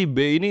 Si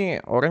B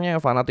ini orangnya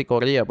fanatik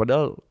Korea,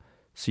 padahal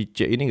si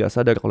C ini nggak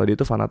sadar kalau dia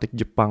itu fanatik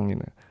Jepang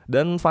gitu.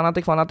 Dan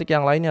fanatik-fanatik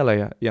yang lainnya lah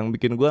ya, yang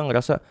bikin gua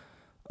ngerasa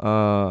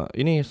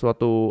ini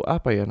suatu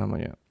apa ya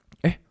namanya,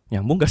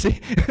 nyambung gak sih?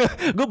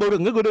 Gue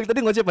dari tadi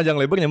ngoceh panjang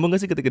lebar, nyambung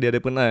gak sih ketika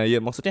dihadapin? Nah ya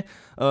maksudnya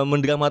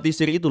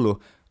mendramatisir itu loh.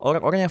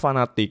 Orang-orang yang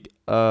fanatik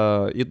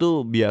itu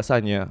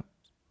biasanya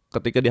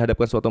ketika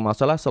dihadapkan suatu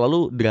masalah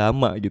selalu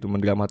drama gitu,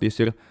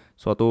 mendramatisir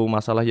suatu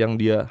masalah yang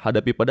dia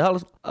hadapi.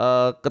 Padahal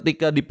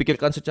ketika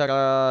dipikirkan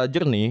secara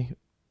jernih,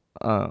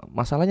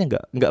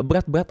 masalahnya nggak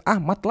berat-berat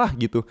amat lah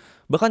gitu.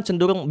 Bahkan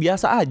cenderung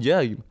biasa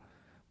aja gitu.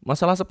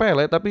 Masalah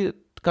sepele tapi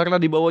karena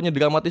dibawanya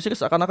dramatisir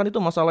seakan-akan itu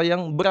masalah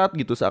yang berat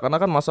gitu,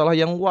 seakan-akan masalah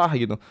yang wah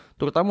gitu.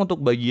 Terutama untuk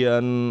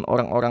bagian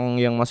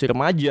orang-orang yang masih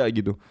remaja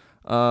gitu.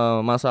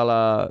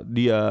 Masalah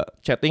dia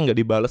chatting gak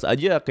dibales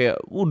aja kayak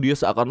dia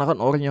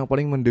seakan-akan orang yang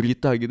paling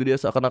menderita gitu, dia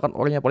seakan-akan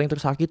orang yang paling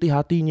tersakiti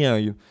hatinya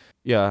gitu.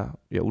 Ya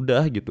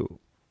udah gitu.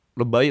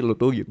 Lebay lo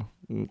tuh gitu.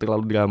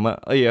 Terlalu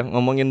drama.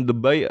 Ngomongin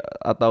lebay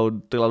atau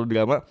terlalu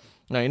drama.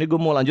 Nah, ini gue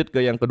mau lanjut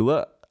ke yang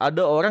kedua.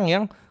 Ada orang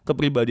yang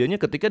kepribadiannya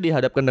ketika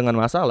dihadapkan dengan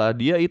masalah,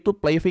 dia itu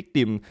play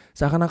victim.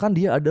 Seakan-akan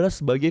dia adalah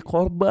sebagai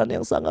korban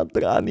yang sangat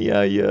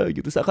teraniaya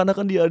gitu.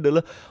 Seakan-akan dia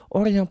adalah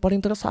orang yang paling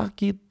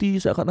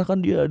tersakiti. Seakan-akan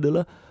dia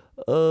adalah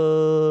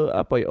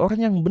orang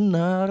yang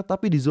benar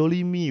tapi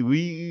dizolimi.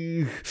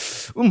 Wih,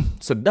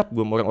 sedap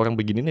gue orang-orang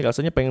begini nih,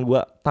 rasanya pengen gue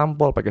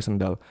tampol pakai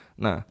sendal.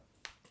 Nah,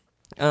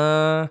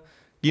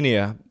 gini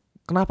ya,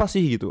 kenapa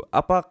sih gitu?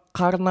 Apa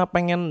karena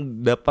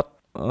pengen dapat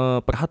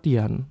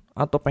perhatian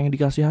atau pengen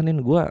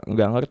dikasihanin? Gue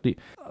nggak ngerti.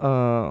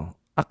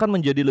 Akan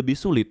menjadi lebih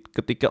sulit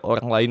ketika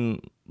orang lain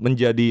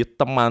menjadi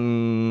teman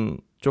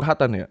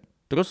curhatan ya.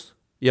 Terus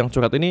yang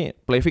curhat ini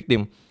play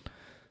victim,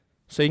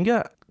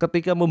 sehingga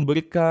ketika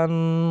memberikan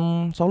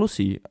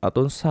solusi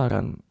atau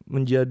saran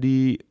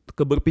menjadi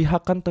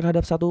keberpihakan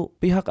terhadap satu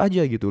pihak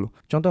aja gitu loh.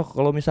 Contoh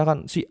kalau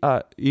misalkan si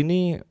A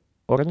ini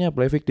orangnya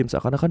play victim,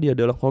 seakan-akan dia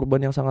adalah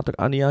korban yang sangat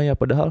teraniaya,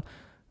 padahal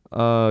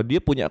dia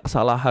punya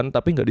kesalahan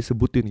tapi nggak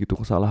disebutin gitu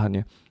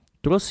kesalahannya.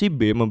 Terus si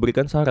B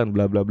memberikan saran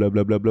bla bla bla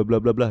bla bla bla bla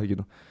bla bla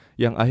gitu,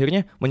 yang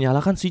akhirnya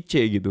menyalahkan si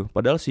C gitu,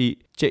 padahal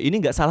si C ini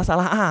nggak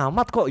salah-salah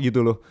amat kok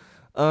gitu loh.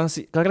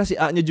 Karena si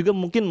A-nya juga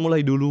mungkin mulai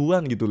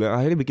duluan gitu loh,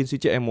 akhirnya bikin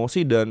si C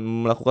emosi dan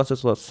melakukan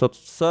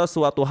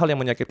sesuatu hal yang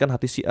menyakitkan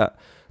hati si A.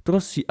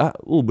 Terus si A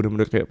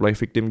benar-benar kayak play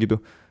victim gitu,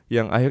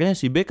 yang akhirnya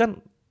si B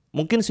kan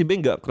mungkin si B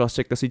nggak cross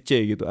check ke si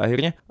C gitu,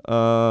 akhirnya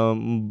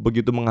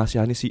begitu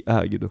mengasihani si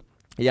A gitu.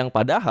 Yang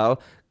padahal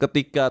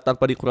ketika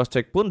tanpa di cross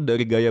check pun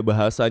dari gaya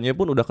bahasanya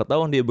pun udah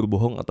ketahuan dia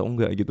berbohong atau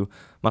enggak gitu.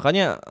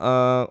 Makanya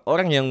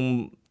orang yang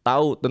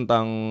tahu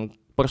tentang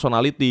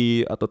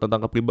personality atau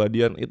tentang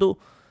kepribadian itu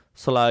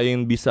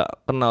selain bisa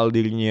kenal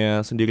dirinya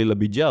sendiri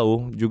lebih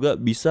jauh, juga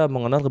bisa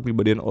mengenal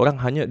kepribadian orang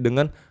hanya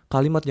dengan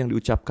kalimat yang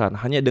diucapkan,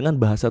 hanya dengan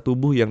bahasa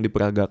tubuh yang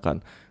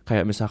diperagakan.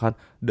 Kayak misalkan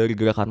dari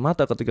gerakan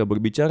mata ketika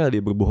berbicara dia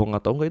berbohong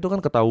atau enggak, itu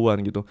kan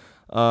ketahuan gitu.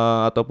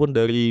 Ataupun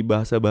dari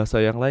bahasa-bahasa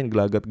yang lain,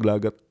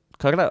 gelagat-gelagat.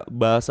 Karena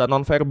bahasa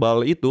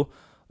nonverbal itu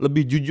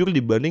lebih jujur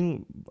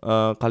dibanding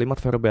kalimat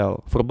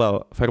verbal.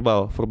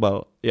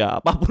 Ya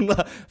apapun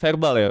lah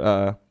verbal ya.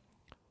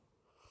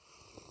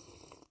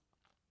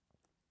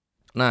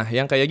 Nah,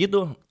 yang kayak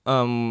gitu,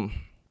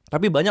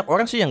 tapi banyak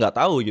orang sih yang nggak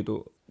tahu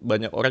gitu.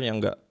 Banyak orang yang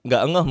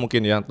nggak ngeh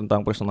mungkin ya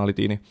tentang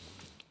personality ini.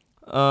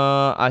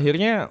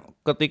 Akhirnya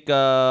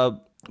ketika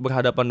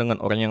berhadapan dengan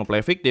orang yang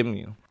play victim,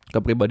 gitu,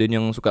 kepribadian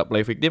yang suka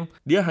play victim,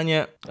 dia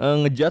hanya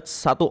ngejudge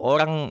satu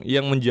orang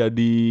yang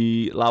menjadi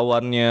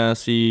lawannya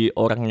si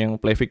orang yang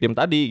play victim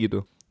tadi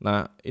gitu.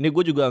 Nah, ini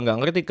gue juga nggak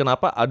ngerti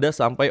kenapa ada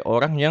sampai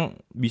orang yang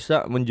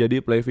bisa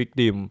menjadi play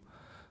victim.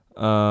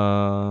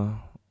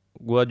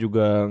 Gue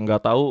juga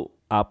nggak tahu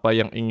apa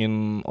yang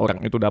ingin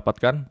orang itu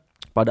dapatkan.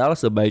 Padahal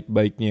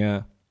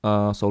sebaik-baiknya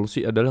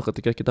solusi adalah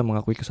ketika kita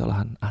mengakui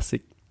kesalahan.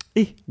 Asik.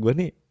 Gue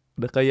nih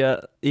udah kayak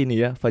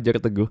ini ya,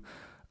 Fajar Teguh.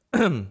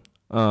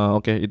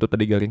 Oke, itu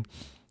tadi garing.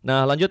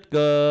 Nah, lanjut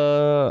ke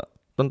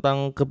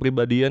tentang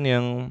kepribadian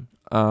yang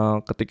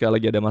ketika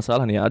lagi ada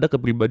masalah nih, ada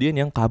kepribadian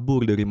yang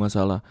kabur dari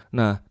masalah.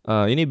 Nah,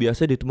 ini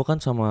biasa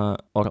ditemukan sama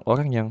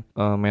orang-orang yang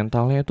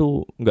mentalnya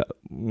tuh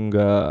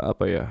nggak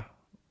apa ya,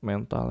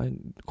 mentalnya,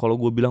 kalau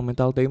gue bilang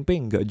mental tempe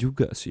nggak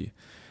juga sih,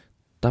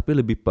 tapi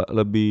lebih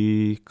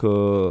ke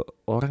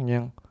orang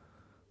yang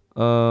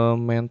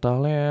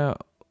mental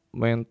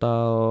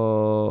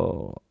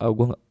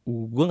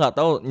gue nggak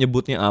tahu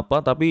nyebutnya apa,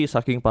 tapi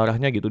saking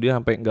parahnya gitu dia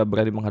sampai nggak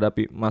berani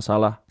menghadapi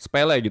masalah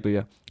sepele gitu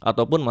ya,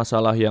 ataupun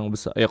masalah yang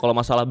besar ya. Kalau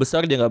masalah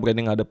besar dia nggak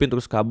berani ngadepin,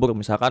 terus kabur.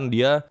 Misalkan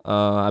dia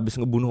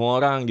habis ngebunuh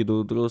orang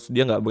gitu, terus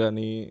dia nggak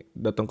berani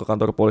datang ke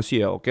kantor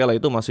polisi, ya oke lah,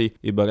 itu masih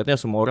ibaratnya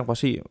semua orang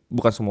pasti,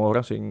 bukan semua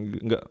orang sih,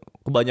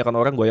 nggak, kebanyakan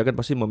orang gue yakin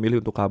pasti memilih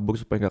untuk kabur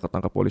supaya nggak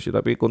ketangkap polisi.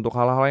 Tapi untuk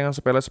hal-hal yang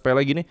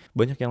sepele-sepele gini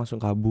banyak yang langsung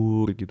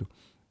kabur gitu.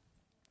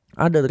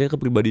 Ada ternyata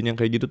kepribadian yang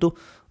kayak gitu tuh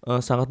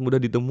sangat mudah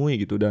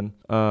ditemui gitu. Dan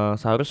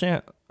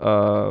seharusnya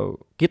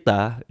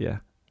kita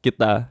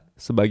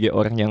sebagai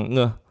orang yang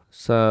ngeh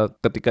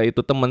ketika itu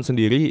teman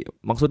sendiri,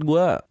 maksud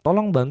gue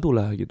tolong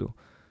bantulah gitu.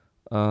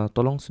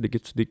 Tolong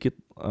sedikit-sedikit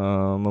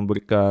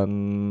memberikan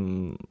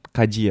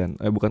kajian,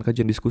 bukan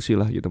kajian, diskusi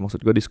lah gitu.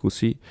 Maksud gue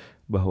diskusi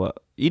bahwa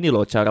ini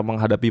loh cara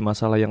menghadapi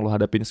masalah yang lo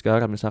hadapin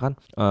sekarang. Misalkan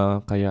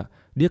kayak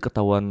dia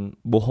ketahuan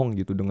bohong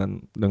gitu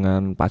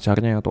dengan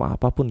pacarnya atau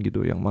apapun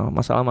gitu, yang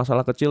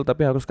masalah-masalah kecil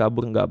tapi harus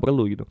kabur, nggak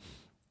perlu gitu.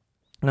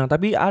 Nah,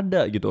 tapi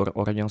ada gitu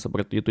orang-orang yang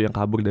seperti itu yang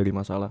kabur dari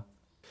masalah.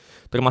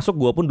 Termasuk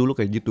gue pun dulu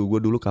kayak gitu.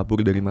 Gue dulu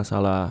kabur dari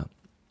masalah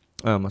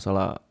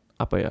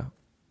apa ya,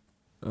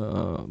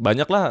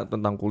 banyak lah,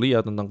 tentang kuliah,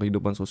 tentang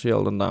kehidupan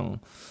sosial,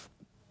 tentang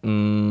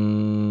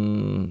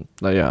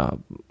nah ya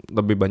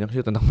lebih banyak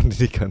sih tentang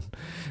pendidikan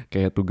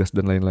kayak tugas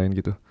dan lain-lain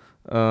gitu.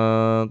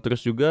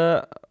 Terus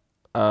juga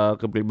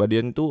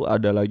kepribadian itu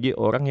ada lagi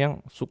orang yang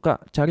suka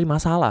cari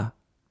masalah.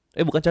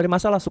 Bukan cari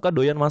masalah, suka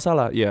doyan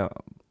masalah. Ya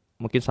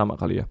mungkin sama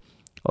kali ya.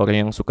 Orang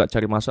yang suka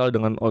cari masalah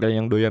dengan orang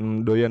yang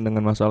doyan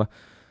dengan masalah.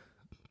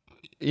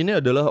 Ini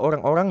adalah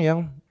orang-orang yang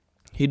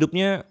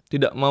hidupnya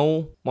tidak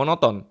mau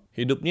monoton.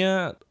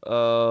 Hidupnya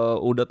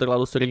udah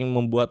terlalu sering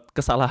membuat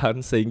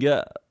kesalahan,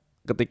 sehingga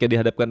ketika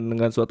dihadapkan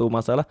dengan suatu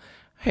masalah,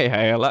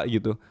 lah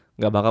gitu,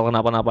 nggak bakal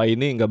kenapa-napa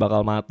ini, nggak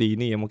bakal mati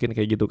ini, ya mungkin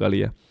kayak gitu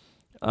kali ya.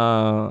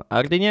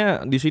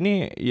 Artinya di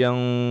sini yang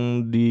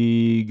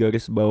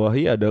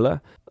digarisbawahi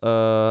adalah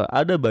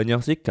ada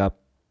banyak sikap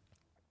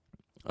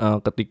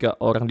ketika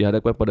orang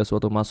dihadapkan pada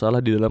suatu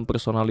masalah di dalam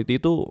personality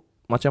itu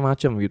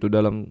macam-macam gitu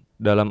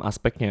dalam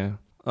aspeknya.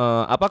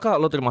 Apakah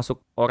lo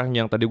termasuk orang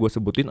yang tadi gue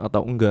sebutin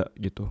atau enggak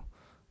gitu?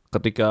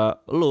 Ketika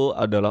lo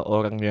adalah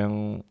orang yang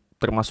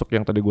termasuk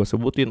yang tadi gue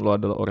sebutin, lo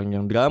adalah orang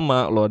yang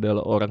drama, lo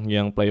adalah orang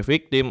yang play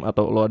victim,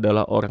 atau lo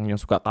adalah orang yang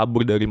suka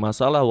kabur dari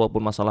masalah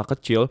walaupun masalah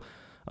kecil,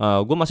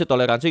 gue masih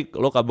toleransi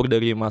lo kabur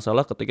dari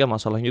masalah ketika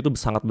masalahnya itu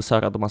sangat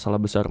besar atau masalah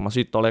besar,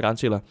 masih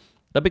toleransi lah.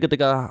 Tapi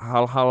ketika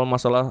hal-hal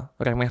masalah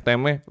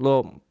remeh-temeh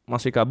lo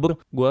masih kabur,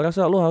 gue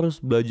rasa lo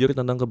harus belajar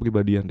tentang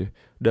kepribadian deh.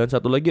 Dan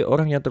satu lagi,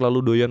 orang yang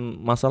terlalu doyan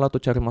masalah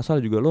atau cari masalah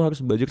juga lo harus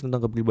belajar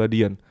tentang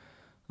kepribadian,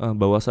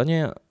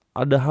 bahwasanya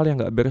ada hal yang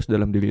gak beres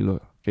dalam diri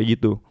lo, kayak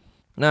gitu.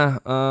 Nah,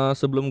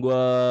 sebelum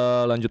gue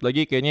lanjut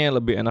lagi, kayaknya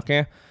lebih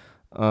enaknya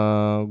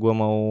gue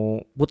mau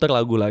putar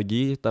lagu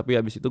lagi,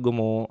 tapi abis itu gue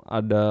mau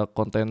ada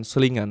konten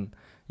selingan,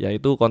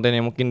 yaitu konten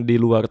yang mungkin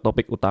di luar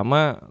topik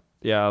utama.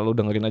 Ya lu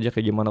dengerin aja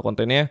kayak gimana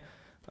kontennya,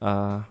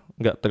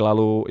 gak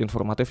terlalu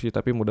informatif sih,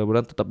 tapi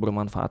mudah-mudahan tetap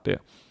bermanfaat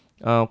ya.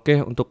 Oke,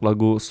 untuk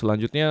lagu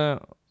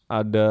selanjutnya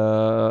ada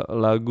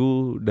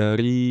lagu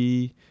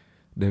dari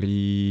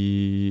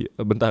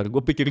bentar,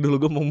 gue pikir dulu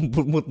gue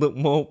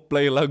mau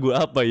play lagu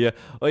apa ya.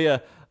 Oh ya,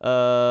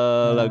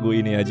 lagu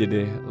ini aja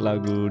deh,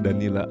 lagu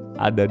Danila,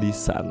 Ada di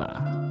Sana.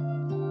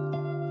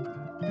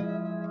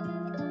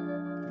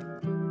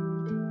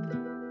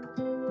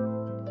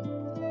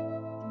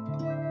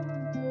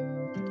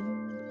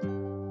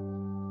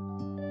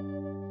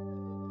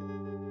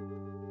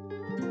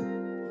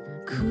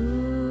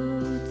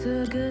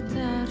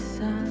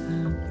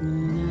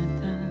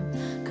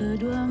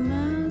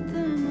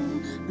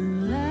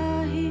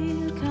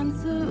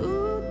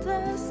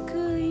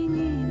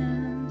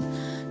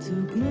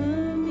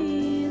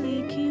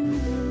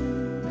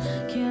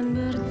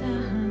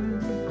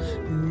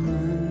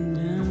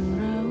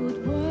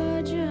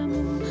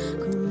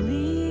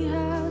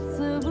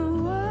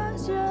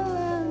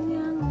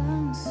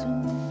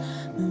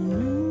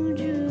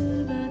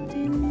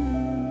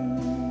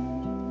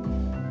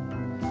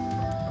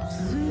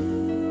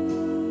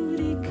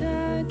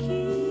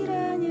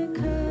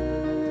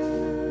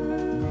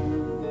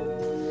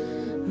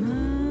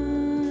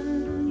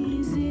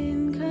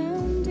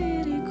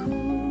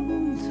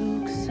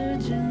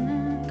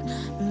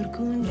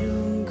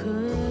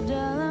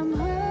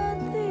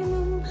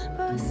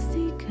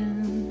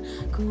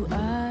 ku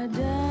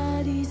ada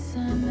di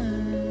sana.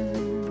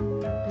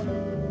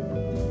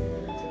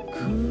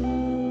 Ku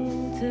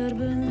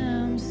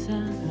terbenam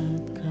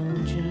saat kau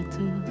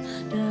jatuh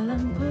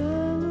dalam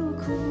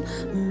pelukku,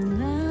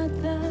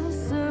 menata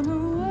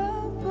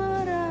semua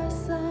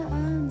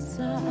perasaan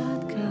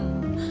saat kau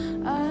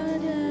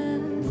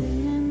ada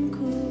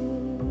denganku.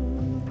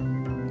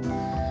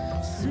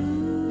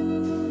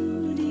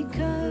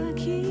 Sudikah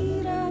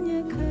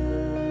kiranya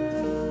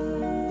kau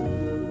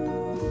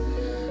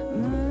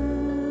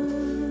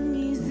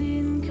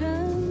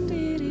mengizinkan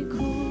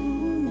diriku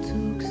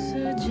untuk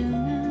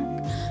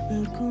sejenak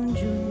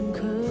berkunjung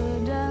ke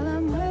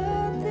dalam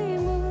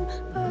hatimu?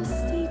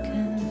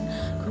 Pastikan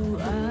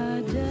ku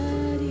ada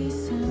di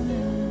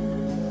sana.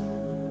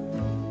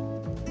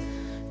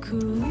 Ku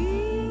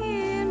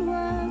ingin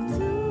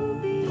waktu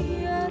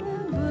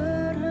biarlah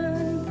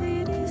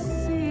berhenti di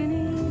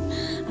sini,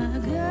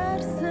 agar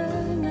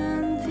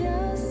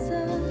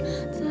senantiasa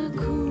tak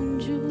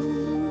kunjung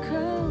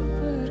engkau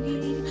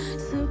pergi,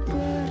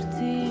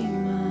 seperti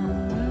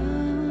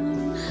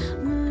malam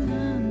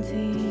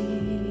menanti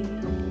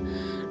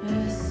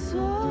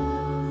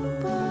esok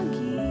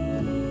pagi.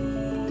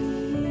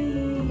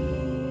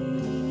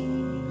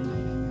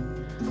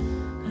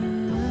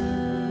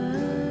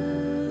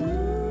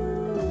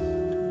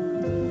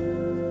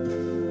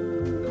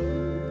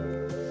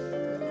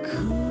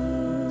 Ku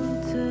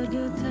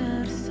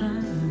tergetar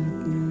saat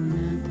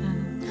menatap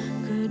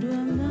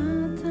kedua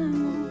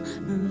matamu,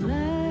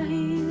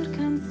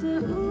 melahirkan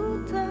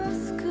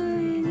seutas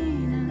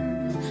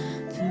keinginan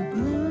untuk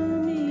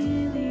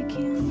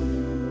memilikimu.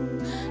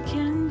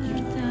 Kian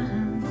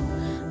bertahan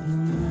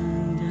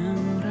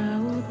memandang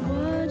raut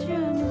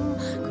wajahmu,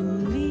 ku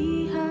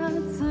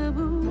lihat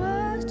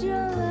sebuah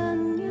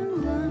jalan yang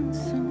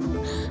langsung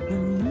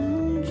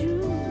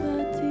menuju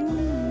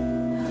batinmu.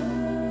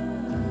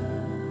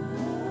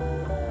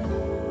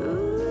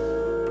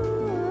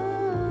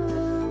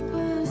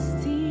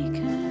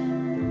 Pastikan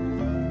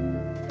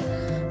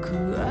ku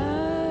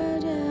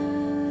ada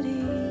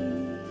di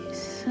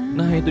sana.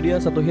 Nah itu dia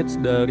satu hits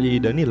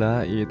dari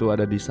Danila, yaitu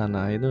ada di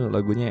sana. Itu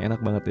lagunya enak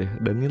banget ya.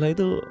 Danila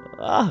itu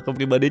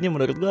kepribadiannya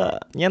menurut gua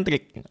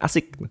nyentrik,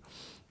 asik.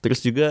 Terus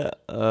juga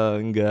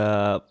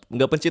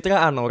nggak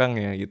pencitraan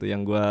orangnya gitu,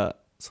 yang gua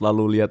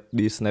selalu lihat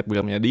di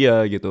snapgramnya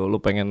dia gitu.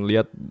 Lu pengen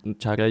lihat,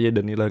 cari aja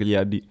Danila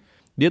Riyadi.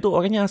 Dia tuh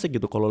orangnya asik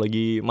gitu. Kalau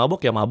lagi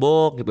mabok ya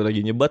mabok gitu, lagi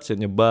nyebat ya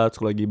nyebat,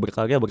 kalau lagi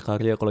berkarya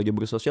berkarya, kalau lagi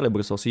bersosial ya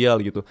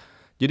bersosial gitu.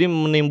 Jadi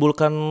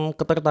menimbulkan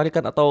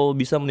ketertarikan atau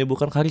bisa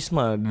menimbulkan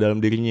karisma di dalam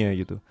dirinya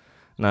gitu.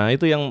 Nah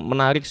itu yang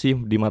menarik sih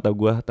di mata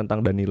gua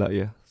tentang Danila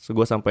ya. So,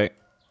 gua sampai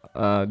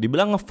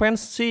dibilang ngefans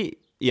sih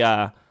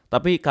ya,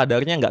 tapi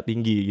kadarnya nggak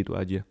tinggi gitu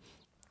aja.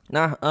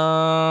 Nah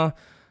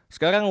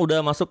sekarang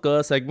udah masuk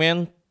ke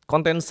segmen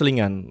konten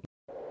selingan.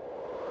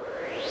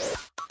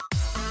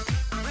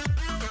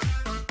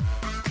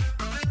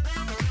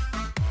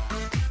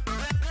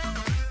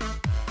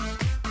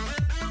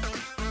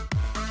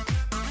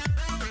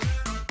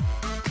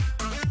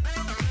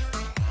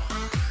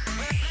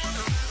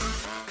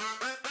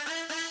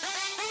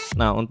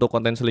 Nah, untuk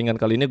konten selingan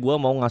kali ini gue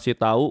mau ngasih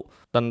tahu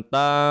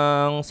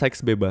tentang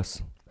seks bebas.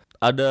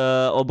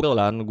 Ada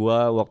obrolan gue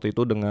waktu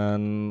itu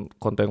dengan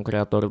konten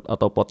kreator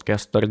atau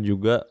podcaster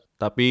juga,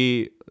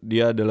 tapi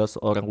dia adalah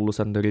seorang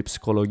lulusan dari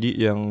psikologi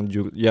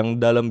yang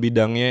dalam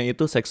bidangnya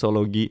itu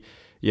seksologi,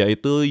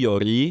 yaitu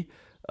Yori.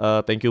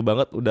 Thank you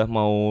banget udah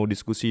mau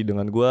diskusi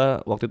dengan gue.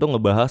 Waktu itu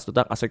ngebahas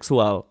tentang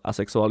aseksual.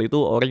 Aseksual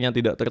itu orang yang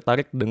tidak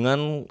tertarik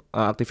dengan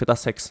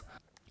aktivitas seks.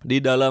 Di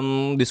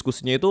dalam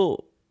diskusinya itu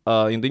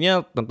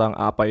intinya tentang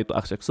apa itu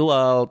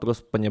aseksual,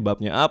 terus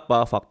penyebabnya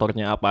apa,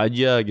 faktornya apa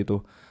aja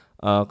gitu.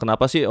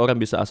 Kenapa sih orang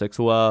bisa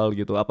aseksual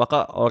gitu?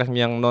 Apakah orang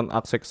yang non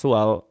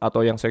aseksual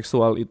atau yang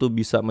seksual itu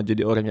bisa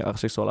menjadi orang yang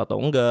aseksual atau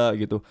enggak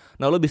gitu?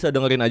 Nah, lo bisa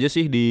dengerin aja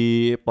sih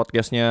di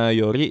podcastnya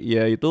Yori,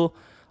 yaitu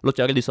lo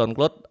cari di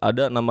SoundCloud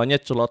ada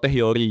namanya Celoteh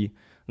Yori.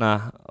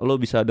 Nah, lo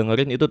bisa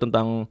dengerin itu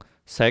tentang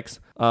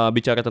seks.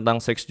 Bicara tentang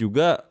seks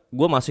juga,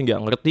 gue masih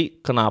nggak ngerti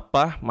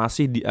kenapa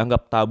masih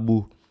dianggap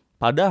tabu.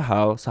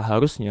 Padahal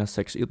seharusnya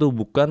seks itu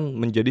bukan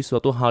menjadi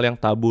suatu hal yang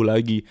tabu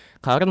lagi,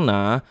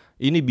 karena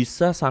ini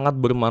bisa sangat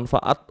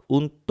bermanfaat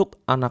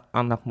untuk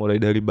anak-anak mulai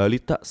dari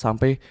balita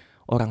sampai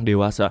orang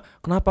dewasa.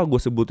 Kenapa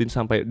gue sebutin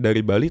sampai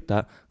dari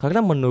balita?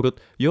 Karena menurut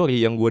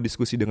Yori, yang gue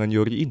diskusi dengan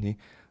Yori ini,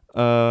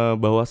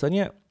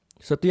 bahwasanya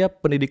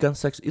setiap pendidikan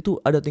seks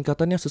itu ada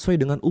tingkatannya sesuai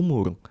dengan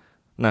umur.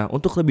 Nah,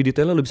 untuk lebih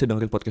detailnya lo bisa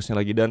dengerin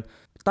podcastnya lagi. Dan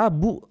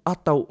tabu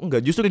atau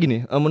enggak, justru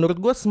gini, menurut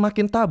gue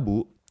semakin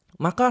tabu,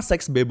 maka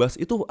seks bebas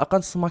itu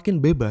akan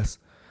semakin bebas,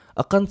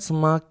 akan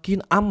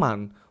semakin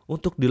aman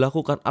untuk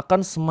dilakukan,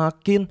 akan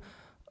semakin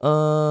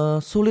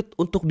sulit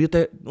untuk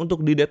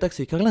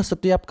dideteksi. Karena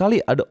setiap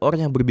kali ada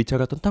orang yang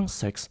berbicara tentang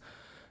seks,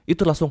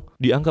 itu langsung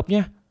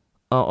dianggapnya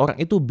orang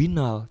itu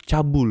binal,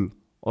 cabul,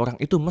 orang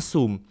itu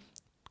mesum.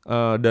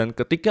 Dan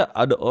ketika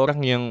ada orang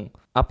yang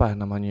apa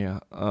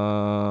namanya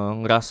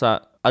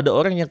ngerasa ada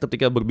orang yang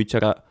ketika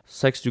berbicara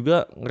seks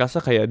juga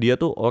ngerasa kayak dia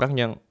tuh orang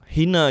yang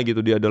hina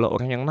gitu, dia adalah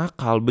orang yang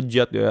nakal,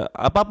 bejat ya,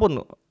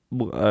 apapun.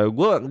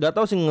 Gue nggak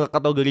tahu sih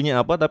kategorinya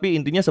apa, tapi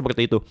intinya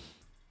seperti itu.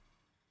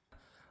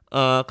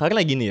 Karena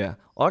gini ya,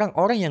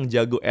 orang-orang yang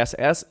jago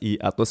SSI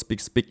atau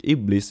speak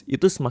iblis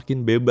itu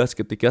semakin bebas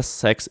ketika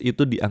seks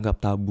itu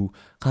dianggap tabu.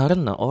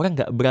 Karena orang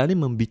gak berani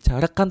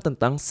membicarakan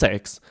tentang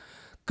seks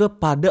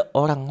kepada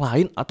orang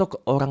lain atau ke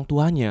orang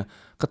tuanya.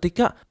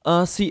 Ketika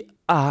si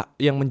A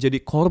yang menjadi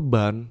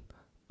korban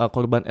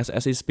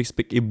SSI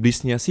speak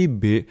iblisnya si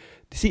B,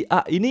 si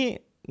A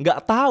ini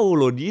gak tahu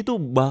loh dia itu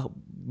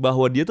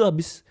bahwa dia tuh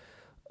habis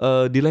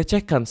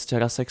dilecehkan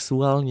secara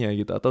seksualnya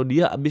gitu, atau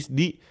dia habis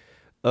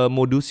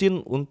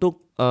modusin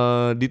untuk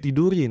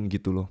ditidurin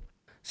gitu loh.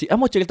 Si A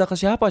mau cerita ke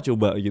siapa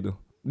coba gitu?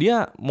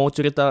 Dia mau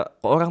cerita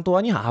ke orang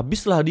tuanya,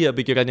 habislah dia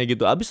pikirannya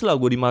gitu. Habislah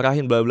gue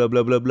dimarahin bla bla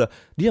bla bla bla.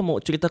 Dia mau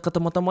cerita ke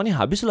teman-temannya,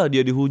 habislah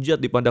dia dihujat,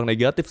 dipandang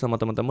negatif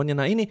sama teman-temannya.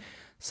 Nah ini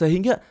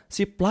sehingga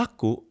si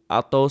pelaku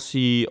atau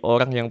si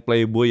orang yang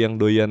playboy yang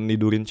doyan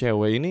nidurin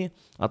cewek ini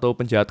atau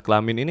penjahat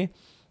kelamin ini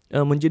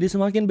menjadi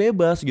semakin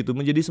bebas gitu,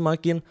 menjadi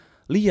semakin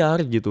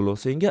liar gitu loh.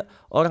 Sehingga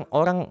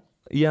orang-orang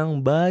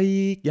yang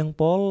baik, yang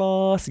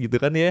polos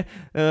gitu kan ya.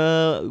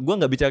 Gue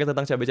nggak bicara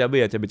tentang cabe-cabe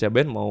ya,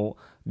 cabe-cabean mau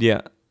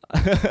dia.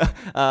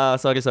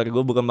 sorry,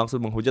 gue bukan maksud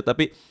menghujat,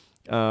 tapi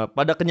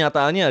pada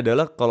kenyataannya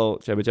adalah kalau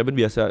cabe-cabean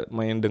biasa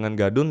main dengan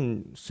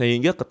gadun,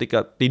 sehingga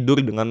ketika tidur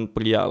dengan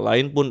pria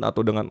lain pun atau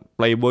dengan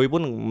playboy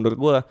pun menurut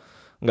gue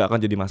nggak akan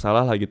jadi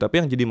masalah lagi.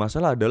 Tapi yang jadi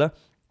masalah adalah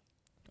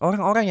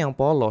orang-orang yang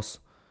polos,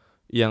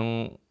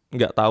 yang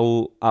nggak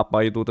tahu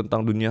apa itu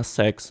tentang dunia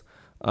seks.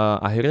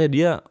 Akhirnya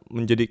dia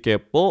menjadi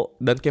kepo,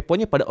 dan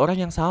keponya pada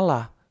orang yang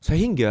salah,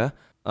 sehingga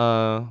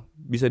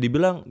bisa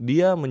dibilang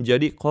dia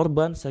menjadi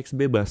korban seks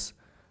bebas.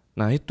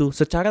 Nah itu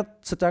secara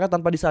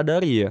tanpa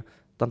disadari ya,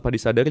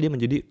 dia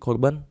menjadi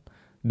korban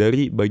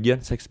dari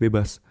bagian seks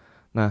bebas.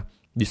 Nah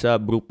bisa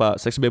berupa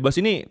seks bebas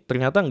ini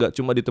ternyata nggak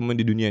cuma ditemuin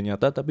di dunia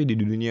nyata, tapi di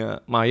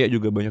dunia maya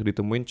juga banyak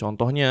ditemuin.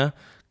 Contohnya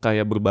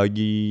kayak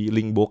berbagi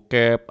link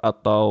bokep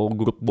atau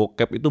grup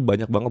bokep itu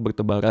banyak banget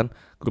bertebaran.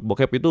 Grup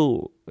bokep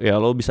itu ya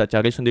lo bisa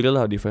cari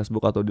sendirilah di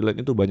Facebook atau di Line,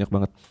 itu banyak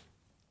banget.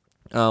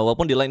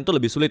 Walaupun di Line itu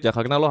lebih sulit ya,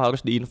 karena lo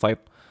harus di-invite.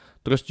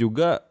 Terus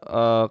juga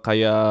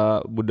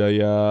kayak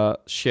budaya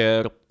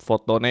share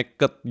foto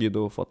naked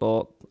gitu,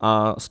 foto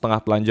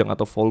setengah telanjang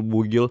atau full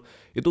bugil,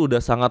 itu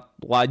udah sangat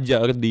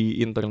wajar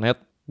di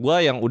internet.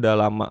 Gua yang udah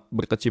lama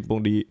berkecimpung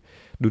di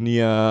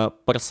dunia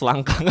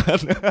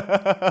perselangkangan.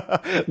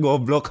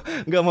 Goblok.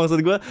 Nggak, maksud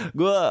gue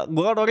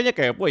kan orangnya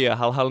kepo ya,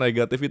 hal-hal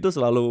negatif itu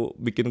selalu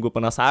bikin gue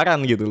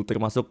penasaran gitu,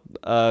 termasuk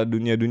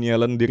dunia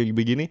lendir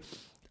begini.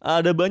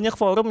 Ada banyak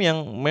forum yang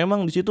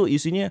memang di situ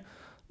isinya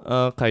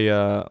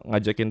kayak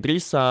ngajakin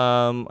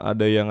threesome,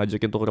 ada yang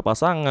ngajakin tuker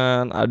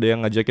pasangan, ada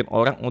yang ngajakin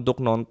orang untuk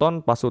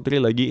nonton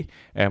pasutri lagi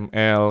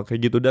ML kayak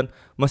gitu. Dan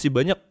masih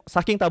banyak,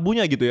 saking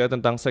tabunya gitu ya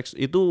tentang seks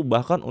itu,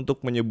 bahkan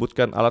untuk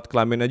menyebutkan alat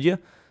kelamin aja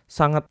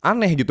sangat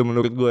aneh gitu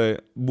menurut gue.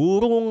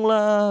 Burung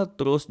lah,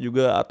 terus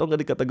juga atau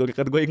nggak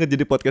dikategorikan, gue inget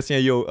jadi podcastnya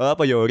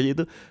Yori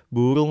itu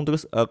burung.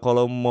 Terus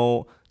kalau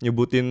mau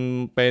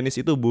nyebutin penis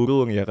itu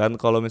burung ya kan,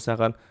 kalau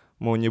misalkan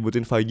mau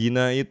nyebutin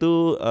vagina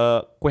itu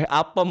kue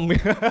apem.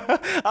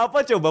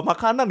 Apa coba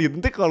makanan gitu.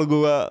 Nanti kalau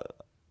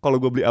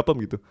gue beli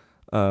apem gitu,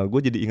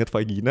 gue jadi inget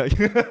vagina.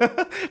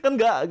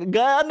 Kan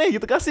gak aneh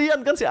gitu,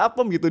 kasihan kan si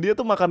apem gitu, dia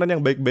tuh makanan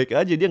yang baik-baik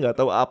aja, dia nggak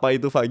tahu apa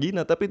itu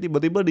vagina, tapi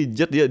tiba-tiba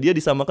dijat dia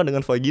disamakan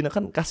dengan vagina,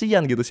 kan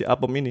kasihan gitu si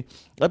apem ini.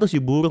 Atau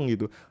si burung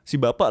gitu, si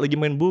bapak lagi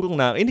main burung.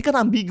 Nah ini kan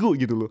ambigu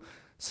gitu loh,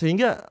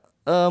 sehingga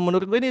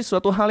menurut gue ini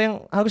suatu hal yang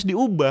harus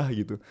diubah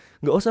gitu.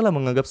 Nggak usah lah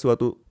menganggap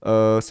suatu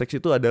seks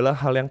itu adalah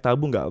hal yang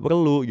tabu, nggak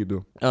perlu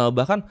gitu.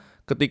 Bahkan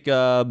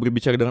ketika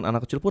berbicara dengan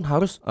anak kecil pun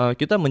harus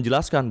kita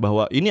menjelaskan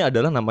bahwa ini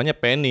adalah namanya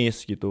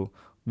penis gitu,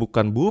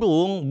 bukan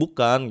burung,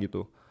 bukan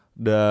gitu.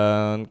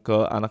 Dan ke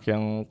anak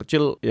yang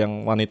kecil,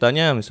 yang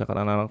wanitanya,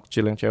 misalkan anak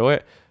kecil yang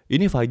cewek,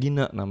 ini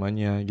vagina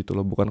namanya gitu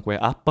loh, bukan kue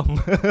apem.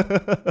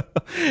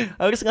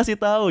 Harus ngasih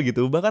tahu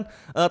gitu. Bahkan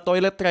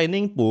toilet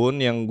training pun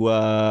yang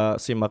gue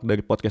simak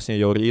dari podcastnya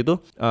Yori itu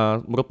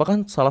merupakan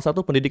salah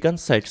satu pendidikan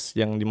seks,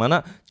 yang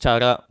dimana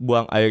cara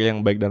buang air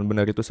yang baik dan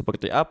benar itu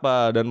seperti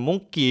apa. Dan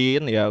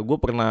mungkin ya gue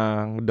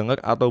pernah dengar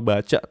atau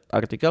baca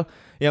artikel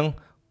yang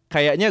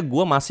kayaknya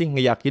gue masih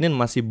ngeyakinin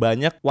masih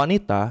banyak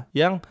wanita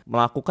yang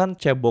melakukan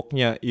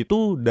ceboknya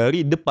itu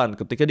dari depan.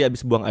 Ketika dia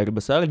habis buang air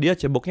besar, dia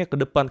ceboknya ke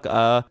depan, ke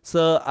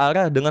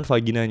searah dengan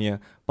vaginanya.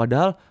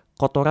 Padahal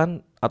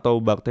kotoran atau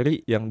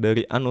bakteri yang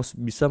dari anus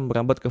bisa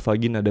merambat ke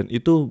vagina, dan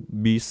itu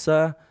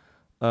bisa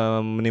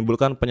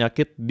menimbulkan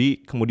penyakit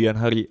di kemudian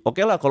hari.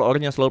 Oke lah kalau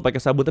orangnya selalu pakai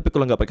sabun, tapi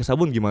kalau nggak pakai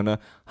sabun gimana?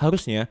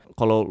 Harusnya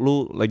kalau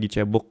lu lagi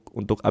cebok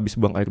untuk abis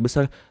buang air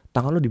besar,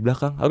 tangan lu di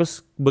belakang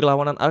harus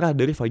berlawanan arah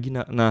dari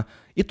vagina. Nah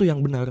itu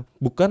yang benar,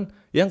 bukan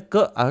yang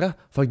ke arah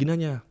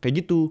vaginanya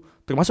kayak gitu.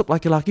 Termasuk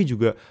laki-laki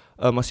juga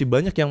masih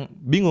banyak yang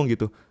bingung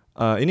gitu.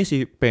 Ini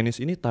si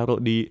penis ini taruh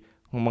di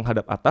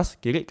menghadap atas,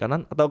 kiri,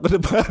 kanan, atau ke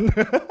depan.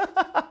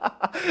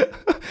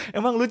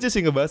 Emang lucu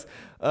sih ngebahas.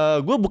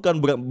 Gue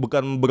bukan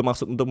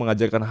bermaksud untuk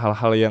mengajarkan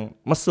hal-hal yang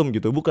mesum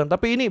gitu, bukan.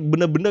 Tapi ini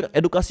bener-bener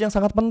edukasi yang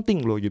sangat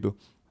penting loh gitu.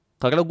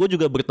 Karena gue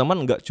juga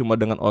berteman gak cuma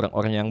dengan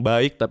orang-orang yang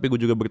baik, tapi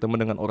gue juga berteman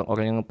dengan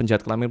orang-orang yang penjahat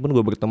kelamin pun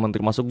gue berteman.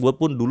 Termasuk gue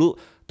pun dulu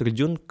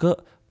terjun ke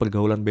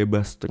pergaulan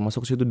bebas.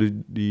 Termasuk situ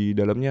di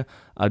dalamnya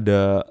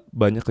ada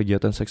banyak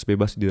kegiatan seks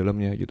bebas di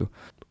dalamnya gitu.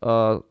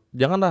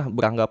 Janganlah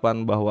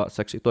beranggapan bahwa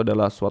seks itu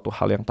adalah suatu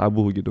hal yang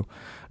tabu gitu.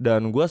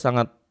 Dan gue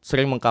sangat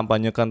sering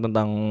mengkampanyekan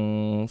tentang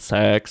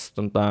seks,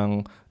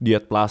 tentang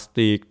diet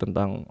plastik,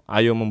 tentang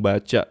ayo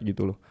membaca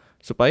gitu loh.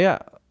 Supaya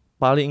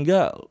paling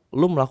enggak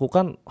lu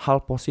melakukan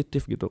hal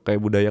positif gitu, kayak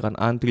budayakan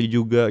antri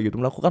juga gitu,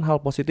 melakukan hal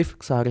positif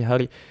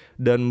sehari-hari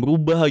dan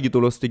merubah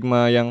gitu loh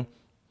stigma yang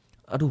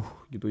aduh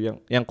gitu,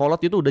 yang kolot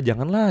itu udah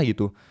janganlah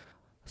gitu.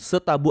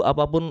 Setabu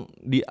apapun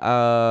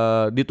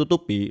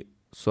ditutupi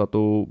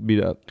suatu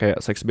bidang kayak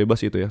seks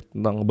bebas itu ya,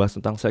 tentang ngebahas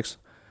tentang seks,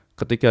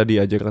 ketika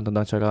diajarkan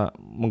tentang cara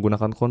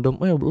menggunakan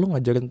kondom, lu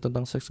ngajarin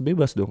tentang seks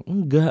bebas dong?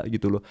 Enggak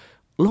gitu loh.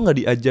 Lu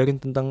nggak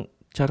diajarin tentang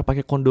cara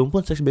pakai kondom pun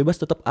seks bebas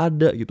tetap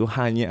ada gitu.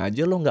 Hanya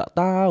aja lo nggak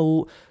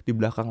tahu di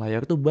belakang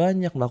layar tuh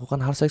banyak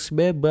melakukan hal seks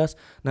bebas.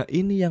 Nah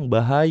ini yang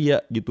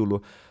bahaya gitu loh.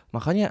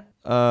 Makanya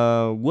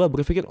gue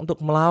berpikir untuk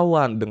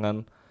melawan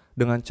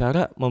dengan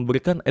cara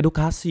memberikan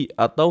edukasi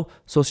atau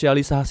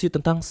sosialisasi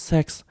tentang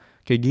seks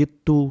kayak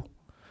gitu.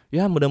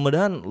 Ya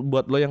mudah-mudahan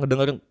buat lo yang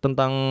ngedengerin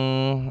tentang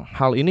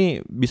hal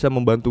ini bisa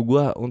membantu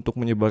gue untuk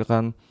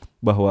menyebarkan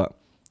bahwa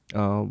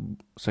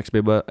seks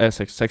bebas,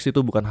 seks itu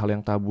bukan hal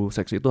yang tabu.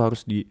 Seks itu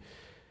harus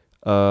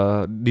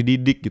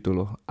dididik gitu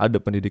loh. Ada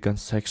pendidikan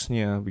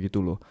seksnya begitu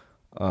loh.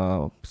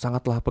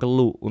 Sangatlah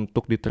perlu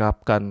untuk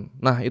diterapkan.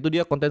 Nah itu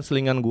dia konten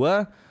selingan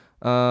gue.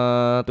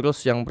 Terus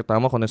yang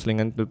pertama konten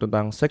selingan itu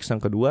tentang seks.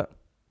 Yang kedua,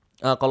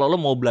 kalau lo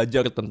mau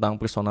belajar tentang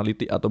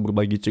personality atau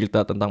berbagi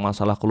cerita tentang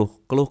masalah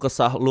keluh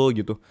kesah lo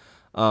gitu,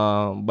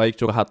 baik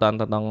curhatan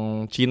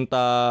tentang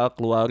cinta,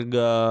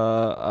 keluarga,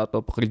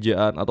 atau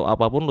pekerjaan atau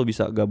apapun, lo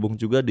bisa gabung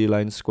juga di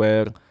Line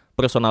Square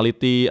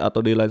Personality atau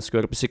di Line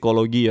Square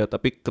Psikologi ya,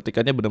 tapi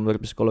ketikanya benar-benar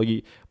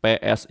psikologi,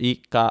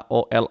 PSIKOLOGI.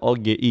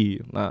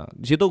 Nah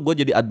di situ gue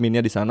jadi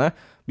adminnya di sana,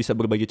 bisa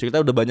berbagi cerita.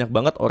 Udah banyak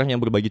banget orang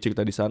yang berbagi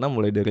cerita di sana,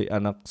 mulai dari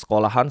anak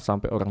sekolahan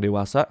sampai orang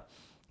dewasa.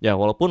 Ya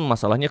walaupun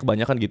masalahnya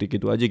kebanyakan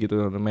gitu-gitu aja gitu.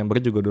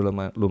 Member juga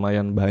udah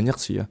lumayan banyak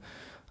sih ya.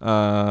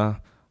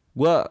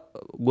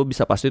 Gue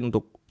bisa pastiin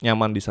untuk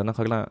nyaman di sana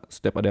karena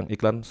setiap ada yang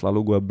iklan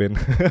selalu gue ban.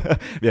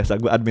 Biasa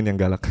gue admin yang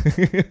galak.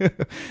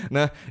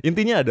 Nah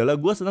intinya adalah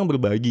gue senang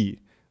berbagi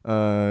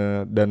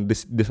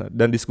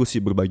dan diskusi,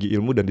 berbagi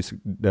ilmu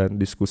dan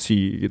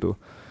diskusi gitu.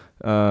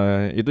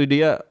 Itu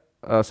dia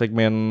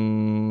segmen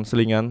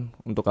selingan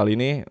untuk kali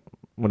ini.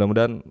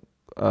 Mudah-mudahan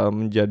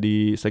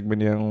menjadi segmen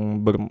yang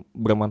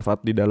bermanfaat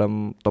di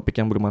dalam topik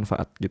yang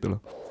bermanfaat gitu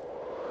loh.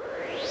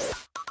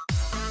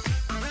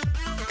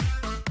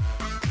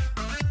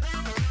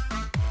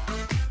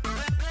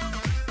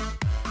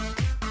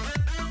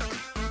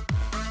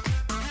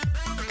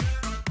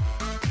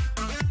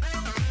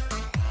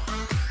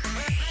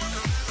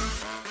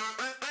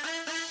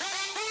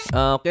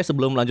 Oke,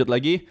 sebelum lanjut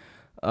lagi,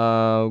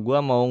 gue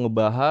mau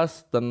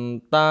ngebahas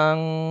tentang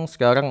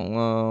sekarang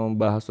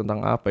ngebahas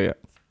tentang apa ya?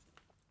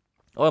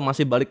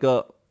 Masih balik ke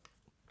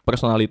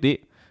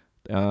personality.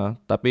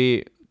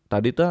 Tapi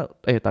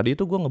tadi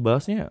itu gue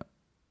ngebahasnya.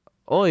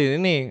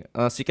 Ini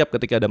sikap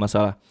ketika ada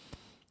masalah.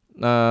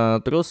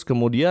 Terus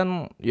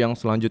kemudian yang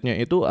selanjutnya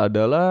itu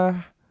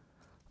adalah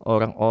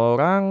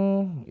orang-orang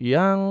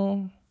yang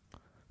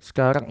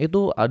sekarang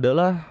itu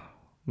adalah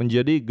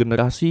menjadi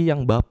generasi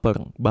yang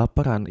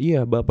baperan.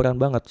 Iya, baperan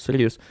banget,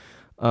 serius.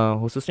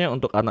 Khususnya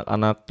untuk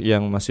anak-anak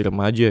yang masih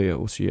remaja ya,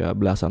 usia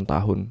belasan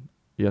tahun.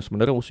 Ya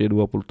sebenarnya usia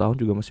 20 tahun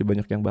juga masih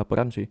banyak yang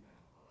baperan sih.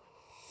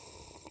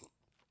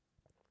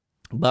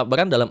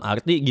 Baperan dalam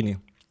arti gini,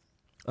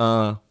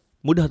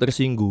 mudah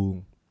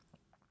tersinggung,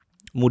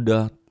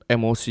 mudah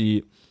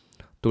emosi,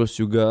 terus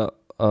juga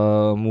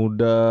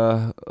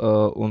mudah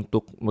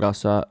untuk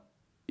merasa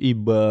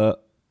iba,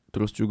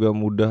 terus juga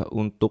mudah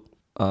untuk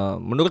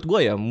menurut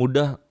gue ya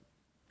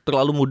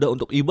terlalu mudah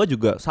untuk iba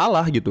juga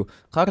salah gitu.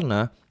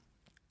 Karena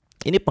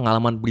ini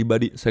pengalaman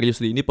pribadi,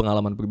 serius ini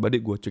pengalaman pribadi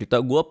gue cerita.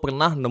 Gue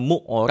pernah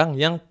nemu orang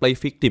yang play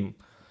victim.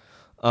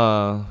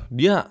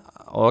 Dia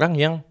orang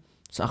yang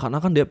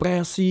seakan-akan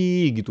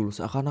depresi gitu loh,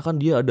 seakan-akan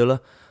dia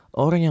adalah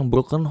orang yang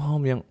broken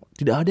home, yang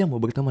tidak ada yang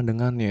mau berteman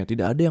dengannya,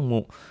 tidak ada yang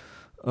mau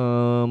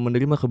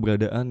menerima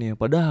keberadaannya.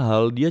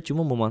 Padahal dia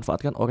cuma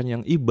memanfaatkan orang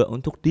yang iba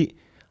untuk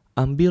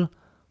diambil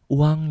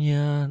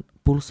uangnya,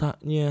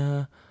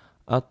 pulsanya,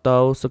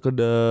 atau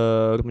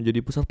sekedar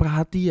menjadi pusat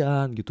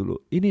perhatian gitu loh.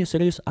 Ini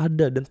serius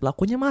ada, dan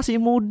pelakunya masih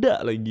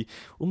muda lagi,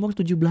 umur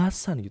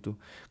 17-an gitu.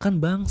 Kan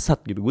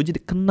bangsat gitu, gue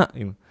jadi kena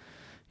gitu.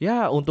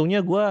 Ya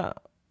untungnya gue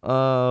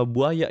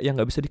buaya yang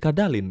gak bisa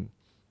dikadalin.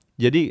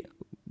 Jadi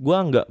gue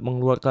gak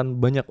mengeluarkan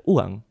banyak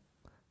uang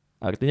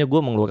Artinya gue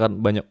nggak mengeluarkan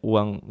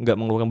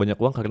banyak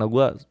uang karena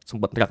gue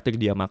sempat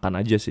traktir dia makan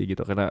aja sih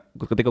gitu. Karena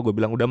ketika gue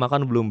bilang udah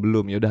makan belum,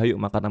 ya udah ayo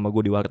makan sama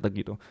gue di warteg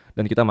gitu.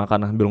 Dan kita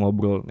makan sambil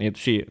ngobrol. Nah, itu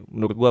sih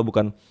menurut gue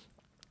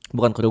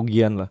bukan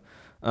kerugian lah.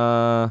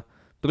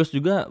 Terus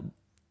juga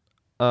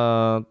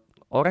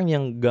orang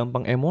yang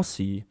gampang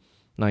emosi.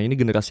 Nah ini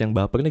generasi yang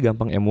baper ini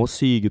gampang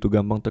emosi gitu,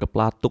 gampang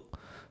terpelatuk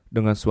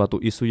dengan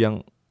suatu isu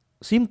yang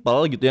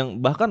simple gitu, yang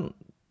bahkan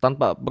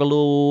tanpa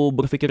perlu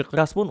berpikir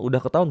keras pun udah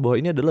ketahuan bahwa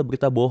ini adalah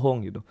berita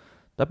bohong gitu.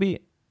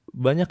 Tapi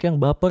banyak yang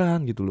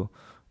baperan gitu loh,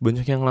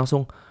 banyak yang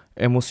langsung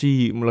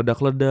emosi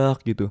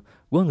meledak-ledak gitu.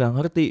 Gua nggak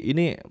ngerti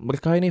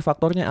mereka ini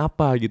faktornya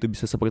apa gitu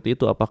bisa seperti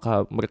itu.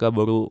 Apakah mereka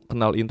baru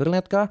kenal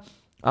internet kah,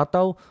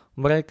 atau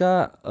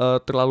mereka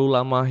terlalu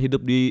lama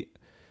hidup di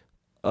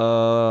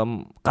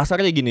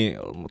kasarnya gini,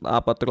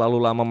 apa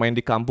terlalu lama main di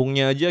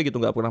kampungnya aja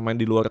gitu, nggak pernah main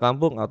di luar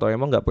kampung, atau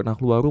emang nggak pernah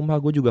keluar rumah,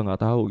 gue juga nggak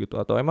tahu gitu.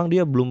 Atau emang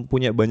dia belum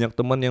punya banyak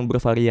teman yang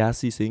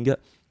bervariasi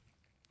sehingga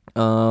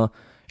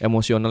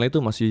emosionalnya itu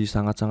masih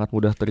sangat-sangat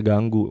mudah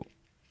terganggu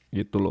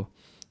gitu loh.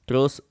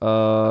 Terus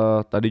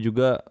tadi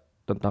juga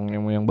tentang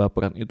yang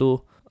baperan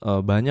itu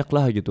banyak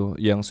lah gitu,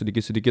 yang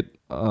sedikit-sedikit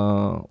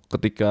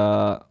ketika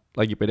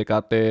lagi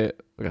PDKT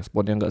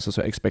responnya nggak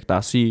sesuai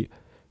ekspektasi,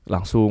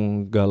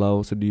 langsung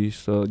galau sedih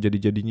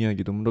sejadi-jadinya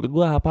gitu. Menurut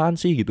gua apaan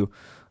sih gitu.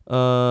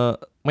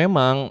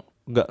 Memang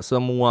nggak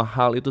semua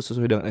hal itu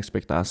sesuai dengan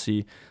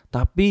ekspektasi,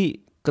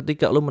 tapi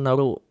ketika lo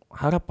menaruh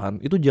harapan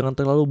itu jangan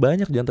terlalu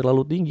banyak, jangan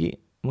terlalu tinggi.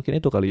 Mungkin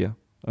itu kali ya,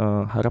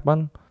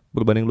 harapan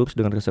berbanding lurus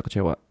dengan rasa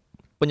kecewa.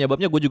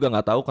 Penyebabnya gue juga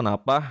nggak tahu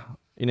kenapa.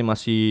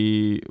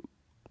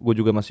 Gue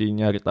juga masih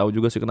nyari tahu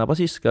juga sih kenapa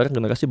sih sekarang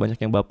generasi banyak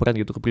yang baperan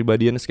gitu.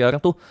 Kepribadian sekarang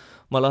tuh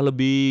malah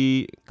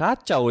lebih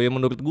kacau ya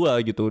menurut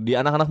gue gitu, di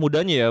anak-anak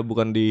mudanya ya,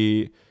 bukan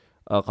di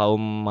kaum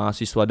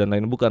mahasiswa dan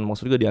lain, bukan,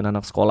 maksud gue di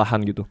anak-anak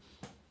sekolahan gitu.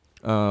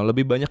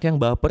 Lebih banyak yang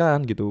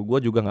baperan gitu. Gue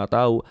juga nggak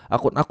tahu,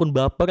 akun-akun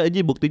baper aja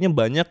buktinya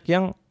banyak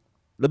yang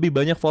lebih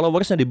banyak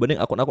followersnya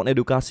dibanding akun-akun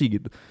edukasi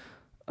gitu.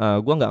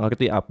 Gue nggak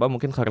ngerti apa,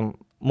 mungkin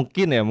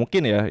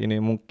ya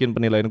ini mungkin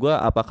penilaian gue,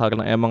 apa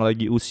karena emang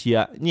lagi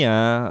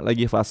usianya,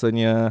 lagi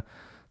fasenya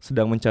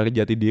sedang mencari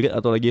jati diri,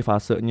 atau lagi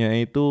fasenya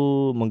itu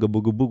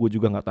menggebu-gebu, gue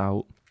juga nggak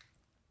tahu.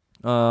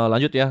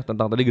 Lanjut ya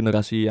tentang tadi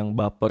generasi yang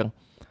baper,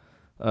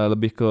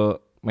 lebih ke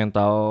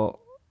mental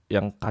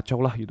yang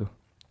kacau lah gitu.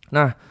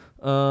 Nah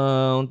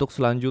untuk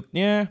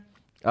selanjutnya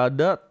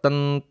ada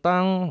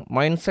tentang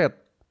mindset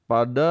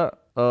pada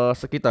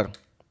sekitar.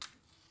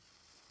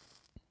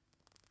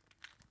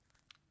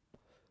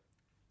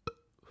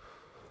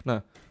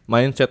 Nah,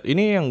 mindset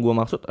ini yang gue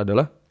maksud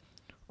adalah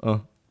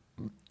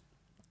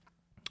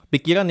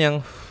pikiran yang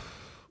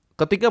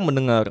ketika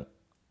mendengar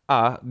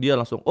A, dia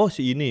langsung, oh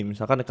si ini.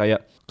 Misalkan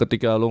kayak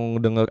ketika lo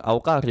ngedenger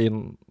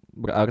Aukarin,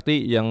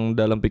 berarti yang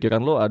dalam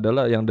pikiran lo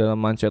adalah, yang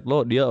dalam mindset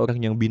lo, dia orang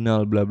yang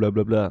binal, bla bla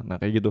bla bla. Nah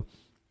kayak gitu.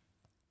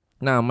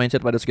 Nah mindset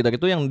pada sekitar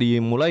itu yang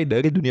dimulai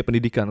dari dunia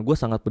pendidikan. Gue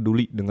sangat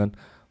peduli dengan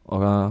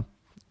orang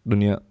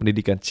dunia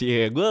pendidikan.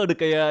 Cie, gue udah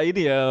kayak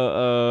ini ya,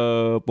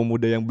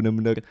 pemuda yang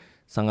benar-benar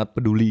sangat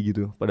peduli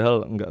gitu.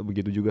 Padahal nggak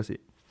begitu juga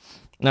sih.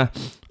 Nah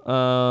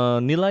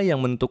nilai yang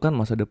menentukan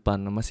masa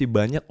depan. Masih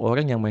banyak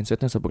orang yang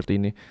mindsetnya seperti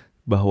ini,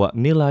 bahwa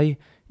nilai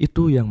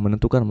itu yang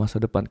menentukan masa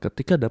depan.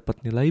 Ketika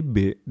dapat nilai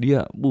B,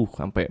 dia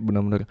sampai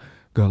benar-benar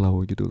galau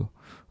gitu loh.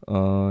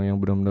 Yang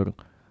benar-benar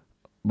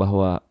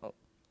bahwa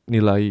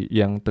nilai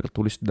yang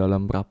tertulis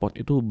dalam raport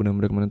itu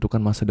benar-benar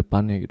menentukan masa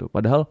depannya gitu.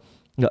 Padahal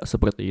nggak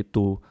seperti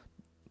itu.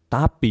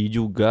 Tapi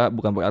juga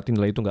bukan berarti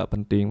nilai itu nggak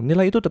penting.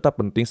 Nilai itu tetap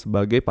penting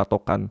sebagai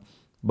patokan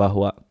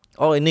bahwa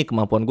oh ini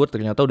kemampuan gue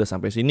ternyata udah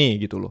sampai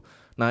sini gitu loh.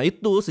 Nah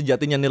itu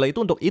sejatinya nilai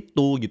itu untuk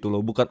itu gitu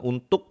loh, bukan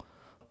untuk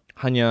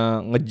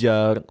hanya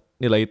ngejar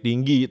nilai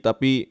tinggi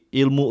tapi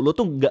ilmu lo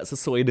tuh nggak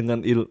sesuai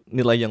dengan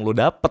nilai yang lo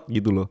dapat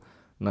gitu loh.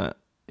 Nah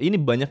ini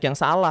banyak yang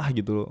salah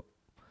gitu loh.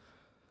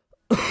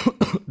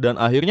 Dan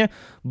akhirnya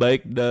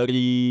baik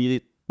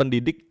dari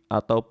pendidik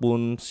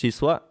ataupun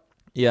siswa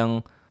yang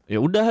ya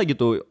udah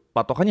gitu,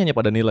 patokannya hanya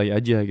pada nilai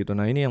aja gitu.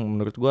 Nah ini yang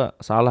menurut gua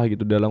salah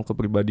gitu, dalam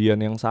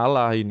kepribadian yang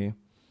salah ini.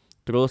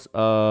 Terus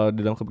di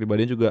dalam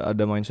kepribadian juga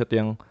ada mindset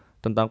yang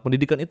tentang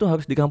pendidikan itu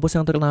harus di kampus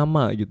yang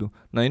ternama gitu.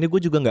 Nah ini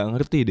gue juga nggak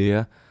ngerti deh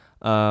ya,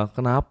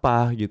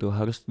 kenapa gitu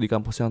harus di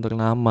kampus yang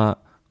ternama.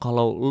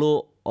 Kalau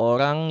lu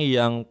orang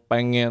yang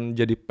pengen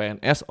jadi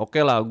PNS, oke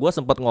lah. Gue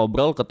sempat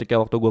ngobrol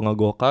ketika waktu gue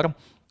ngegokar,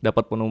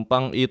 dapat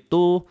penumpang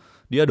itu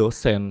dia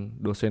dosen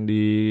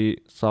di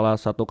salah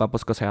satu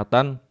kampus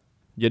kesehatan.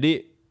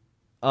 Jadi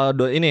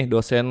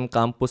dosen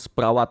kampus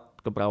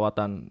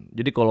keperawatan.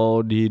 Jadi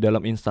kalau di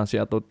dalam instansi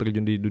atau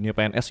terjun di dunia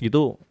PNS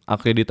gitu,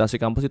 akreditasi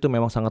kampus itu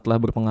memang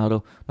sangatlah berpengaruh.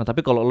 Nah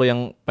tapi kalau lo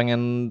yang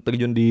pengen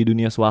terjun di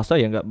dunia swasta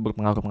ya nggak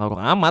berpengaruh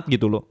amat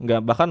gitu loh.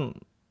 Nggak, bahkan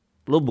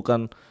lo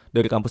bukan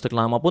dari kampus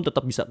ternama pun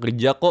tetap bisa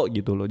kerja kok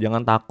gitu loh.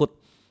 Jangan takut.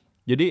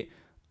 Jadi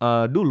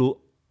dulu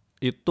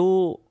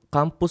itu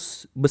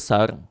kampus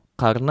besar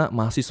karena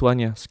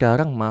mahasiswanya.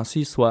 Sekarang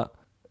mahasiswa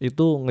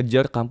itu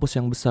ngejar kampus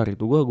yang besar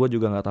itu. Gue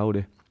juga nggak tahu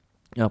deh.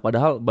 Ya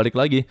padahal balik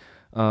lagi,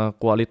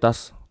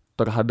 kualitas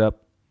terhadap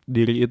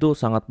diri itu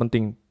sangat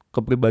penting.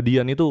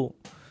 Kepribadian itu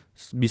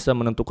bisa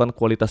menentukan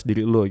kualitas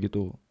diri lo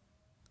gitu.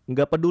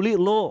 Nggak peduli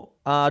lo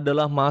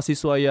adalah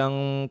mahasiswa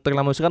yang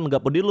terkenal kan, nggak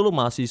peduli lo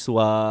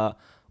mahasiswa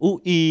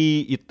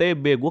UI,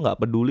 ITB, gue nggak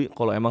peduli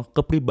kalau emang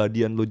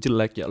kepribadian lo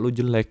jelek ya lo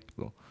jelek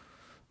gitu.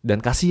 Dan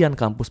kasihan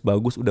kampus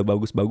bagus udah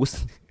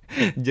bagus-bagus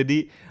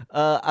jadi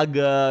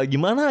agak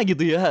gimana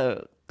gitu ya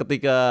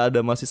ketika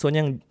ada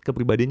mahasiswanya yang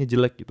kepribadiannya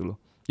jelek gitu loh.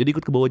 Jadi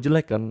ikut ke bawah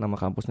jelek kan nama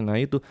kampusnya. Nah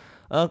itu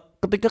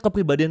ketika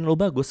kepribadian lo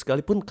bagus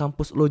sekalipun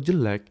kampus lo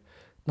jelek,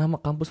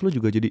 nama kampus lo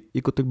juga jadi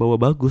ikut ke bawah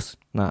bagus.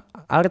 Nah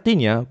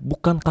artinya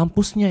bukan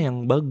kampusnya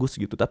yang bagus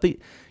gitu, tapi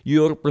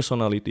your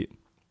personality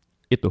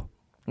itu.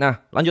 Nah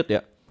lanjut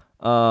ya.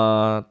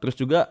 Terus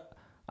juga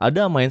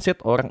ada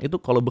mindset orang itu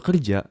kalau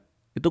bekerja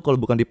itu kalau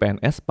bukan di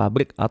PNS,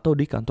 pabrik atau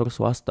di kantor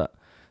swasta.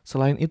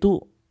 Selain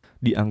itu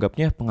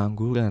dianggapnya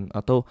pengangguran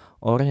atau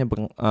orang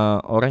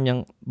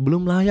yang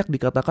belum layak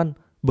dikatakan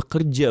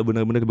bekerja,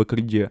 benar-benar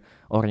bekerja.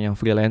 Orang yang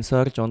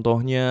freelancer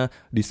contohnya,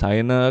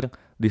 desainer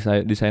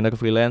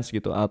freelance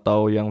gitu,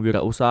 atau yang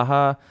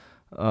wirausaha,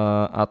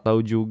 atau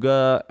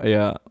juga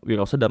ya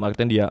wirausaha dalam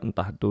artian dia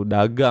entah itu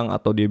dagang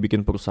atau dia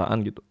bikin perusahaan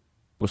gitu.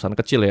 Perusahaan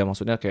kecil ya,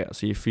 maksudnya kayak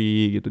CV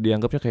gitu,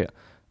 dianggapnya kayak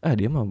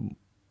dia mah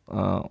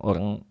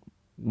orang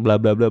bla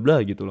bla bla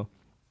bla gitu loh.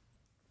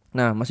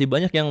 Nah, masih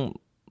banyak yang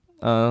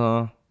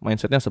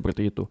mindsetnya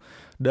seperti itu.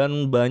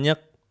 Dan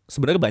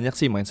sebenarnya banyak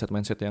sih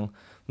mindset yang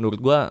menurut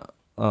gua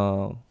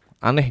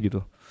aneh gitu.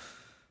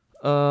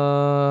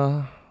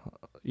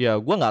 Ya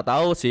gua nggak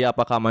tahu sih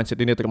apakah mindset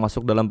ini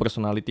termasuk dalam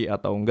personality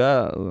atau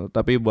enggak.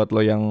 Tapi buat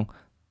lo yang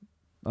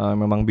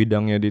memang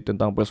bidangnya di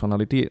tentang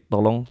personality,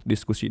 tolong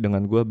diskusi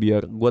dengan gua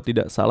biar gua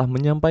tidak salah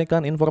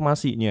menyampaikan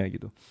informasinya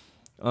gitu.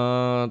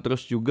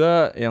 Terus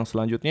juga yang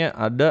selanjutnya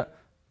ada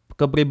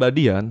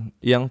kepribadian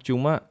yang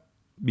cuma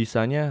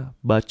bisanya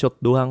bacot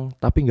doang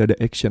tapi nggak ada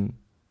action,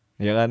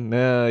 ya kan?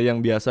 Nah, yang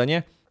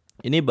biasanya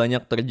ini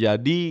banyak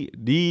terjadi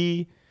di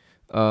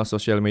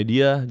sosial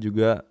media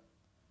juga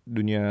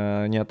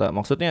dunia nyata.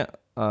 Maksudnya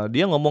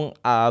dia ngomong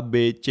A,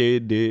 B, C,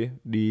 D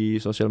di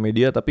sosial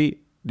media tapi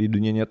di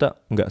dunia nyata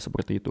nggak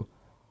seperti itu.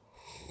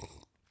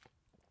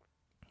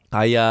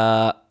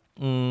 Kayak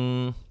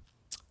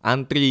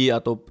antri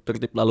atau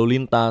tertib lalu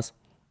lintas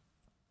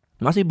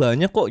masih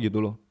banyak kok gitu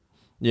loh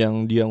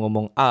yang dia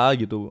ngomong A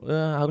gitu,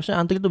 harusnya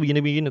antri tuh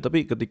begini-begini,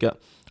 tapi ketika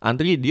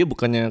antri dia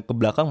bukannya ke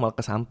belakang malah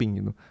ke samping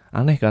gitu,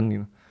 aneh kan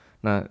gitu.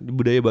 Nah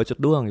budaya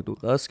bacot doang gitu.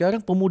 Sekarang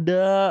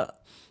pemuda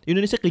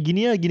Indonesia kayak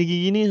gini ya,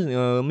 gini-gini,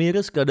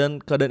 miris keadaan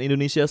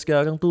Indonesia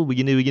sekarang tuh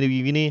begini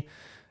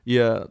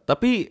ya,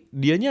 tapi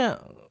dianya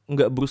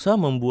nggak berusaha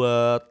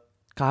membuat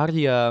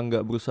karya,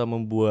 nggak berusaha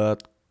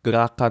membuat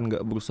gerakan,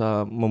 nggak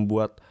berusaha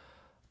membuat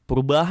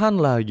perubahan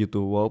lah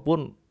gitu,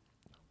 walaupun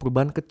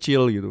perubahan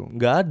kecil gitu,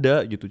 nggak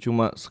ada gitu,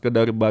 cuma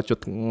sekedar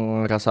bacot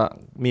ngerasa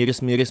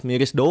miris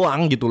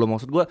doang gitu loh.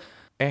 Maksud gue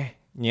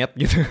nyet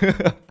gitu.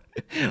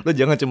 Lo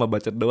jangan cuma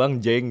bacot doang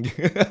jeng.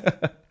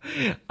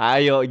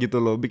 Ayo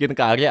gitu loh, bikin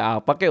karya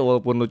apa kek,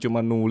 walaupun lo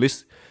cuma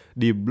nulis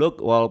di blog,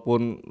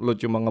 walaupun lo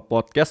cuma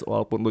nge-podcast,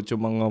 walaupun lo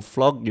cuma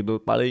nge-vlog gitu,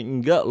 paling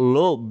enggak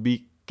lo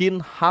bikin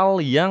hal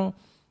yang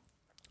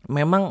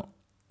memang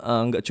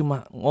nggak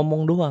cuma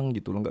ngomong doang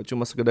gitu loh, nggak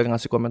cuma sekedar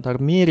ngasih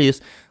komentar miris,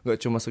 nggak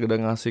cuma sekedar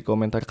ngasih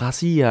komentar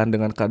kasihan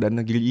dengan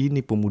keadaan negeri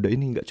ini, pemuda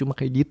ini, nggak cuma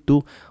kayak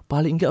gitu.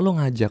 Paling nggak lo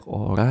ngajak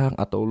orang,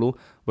 atau lo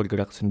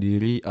bergerak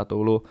sendiri,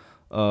 atau lo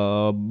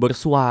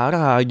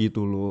bersuara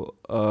gitu lo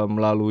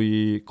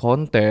melalui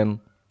konten,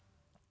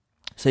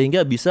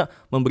 sehingga bisa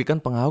memberikan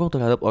pengaruh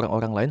terhadap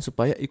orang-orang lain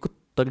supaya ikut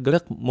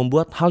tergerak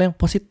membuat hal yang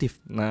positif.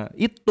 Nah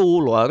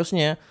itu lo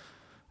harusnya,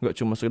 nggak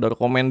cuma sekedar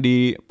komen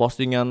di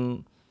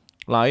postingan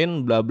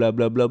lain bla bla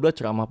bla bla bla,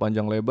 ceramah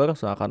panjang lebar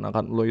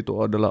seakan-akan lo itu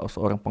adalah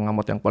seorang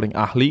pengamat yang paling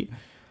ahli.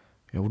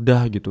 Ya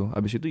udah gitu,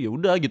 abis itu ya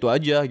udah gitu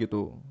aja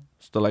gitu.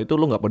 Setelah itu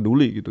lo nggak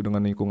peduli gitu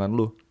dengan lingkungan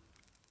lo.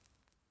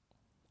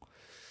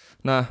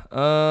 Nah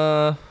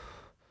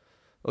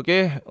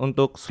oke,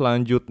 untuk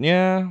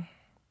selanjutnya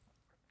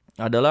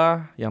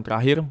adalah yang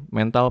terakhir,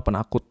 mental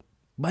penakut.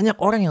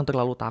 Banyak orang yang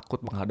terlalu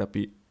takut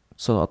menghadapi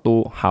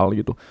suatu hal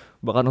gitu,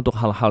 bahkan untuk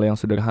hal-hal yang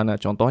sederhana.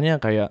 Contohnya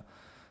kayak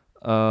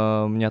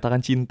menyatakan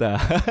cinta.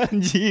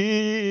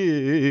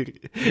 Anjir.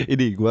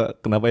 Ini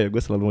kenapa ya gue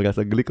selalu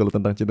merasa geli kalau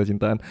tentang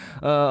cinta-cintaan.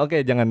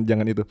 Oke, jangan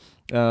itu.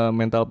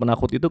 Mental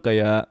penakut itu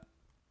kayak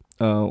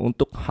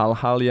untuk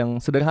hal-hal yang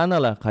sederhana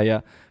lah,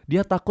 kayak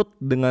dia takut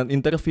dengan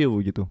interview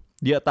gitu.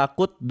 Dia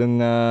takut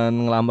dengan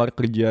ngelamar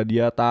kerja,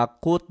 dia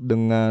takut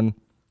dengan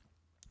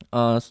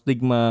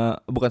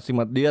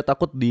dia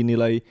takut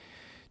dinilai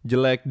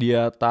jelek,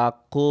 dia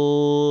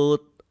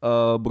takut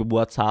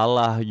berbuat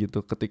salah gitu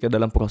ketika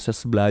dalam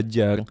proses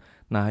belajar.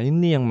 Nah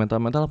ini yang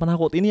mental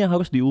penakut, ini yang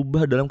harus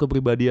diubah dalam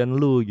kepribadian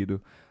lu gitu.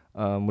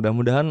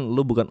 Mudah-mudahan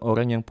lu bukan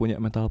orang yang punya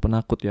mental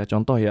penakut ya.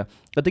 Contoh ya,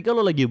 ketika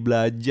lu lagi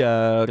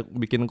belajar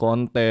bikin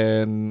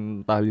konten,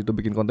 entah itu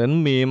bikin konten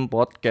meme,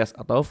 podcast,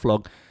 atau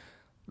vlog,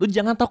 lu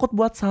jangan takut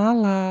buat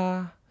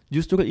salah.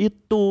 Justru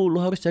itu, lu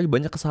harus cari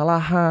banyak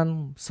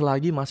kesalahan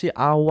selagi masih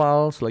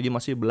awal, selagi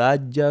masih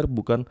belajar,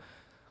 bukan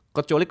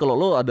Kecuali kalau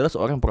lo adalah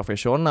seorang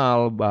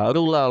profesional,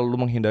 barulah lo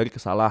menghindari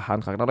kesalahan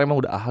karena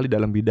memang udah ahli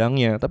dalam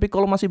bidangnya. Tapi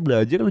kalau masih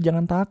belajar, lo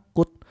jangan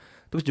takut.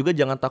 Terus juga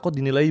jangan takut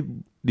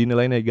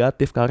dinilai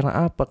negatif.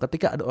 Karena apa?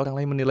 Ketika ada orang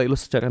lain menilai lo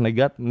secara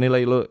negatif,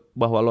 menilai lo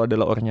bahwa lo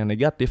adalah orang yang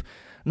negatif,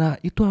 nah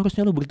itu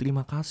harusnya lo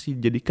berterima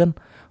kasih. Jadikan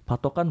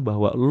patokan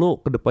bahwa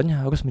lo kedepannya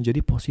harus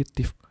menjadi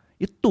positif.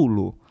 Itu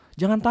lo.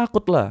 Jangan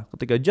takut lah.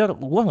 Ketika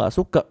gua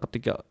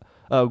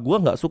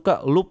nggak suka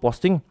lo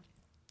posting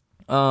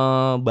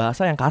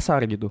bahasa yang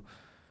kasar gitu.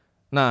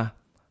 Nah,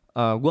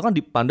 gue kan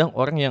dipandang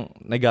orang yang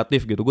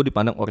negatif gitu. Gue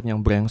dipandang orang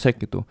yang brengsek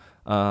gitu.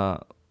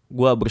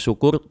 Gue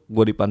bersyukur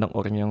gue dipandang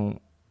orang yang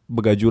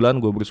begajulan.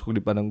 Gue bersyukur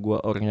dipandang gue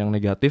orang yang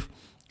negatif.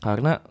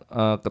 Karena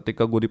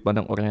ketika gue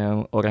dipandang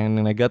orang yang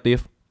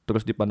negatif,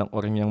 terus dipandang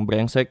orang yang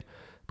brengsek,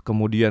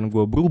 kemudian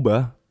gue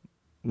berubah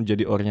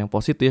menjadi orang yang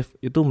positif,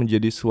 itu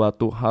menjadi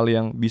suatu hal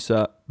yang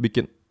bisa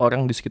bikin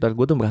orang di sekitar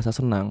gue tuh merasa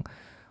senang.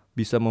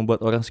 Bisa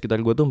membuat orang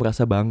sekitar gue tuh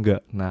merasa bangga.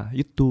 Nah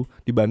itu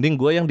dibanding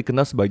gue yang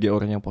dikenal sebagai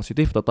orang yang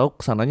positif, tahu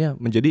kesananya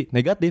menjadi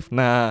negatif.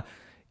 Nah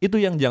itu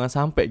yang jangan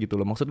sampai gitu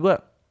loh. Maksud gue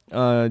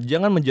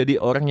jangan menjadi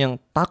orang yang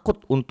takut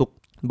untuk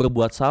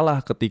berbuat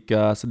salah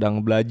ketika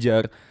sedang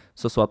belajar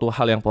sesuatu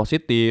hal yang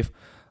positif.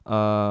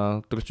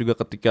 Terus juga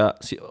ketika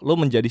lo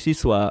menjadi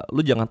siswa,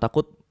 lo jangan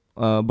takut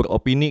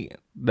beropini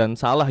dan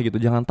salah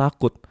gitu. Jangan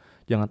takut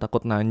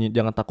nanya,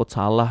 jangan takut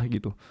salah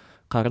gitu.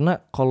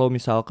 Karena kalau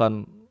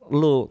misalkan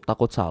lo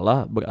takut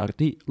salah,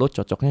 berarti lo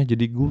cocoknya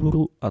jadi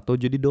guru atau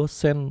jadi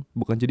dosen,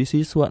 bukan jadi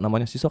siswa.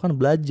 Namanya siswa kan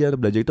belajar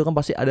itu kan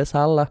pasti ada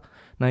salah.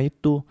 Nah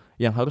itu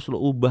yang harus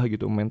lo ubah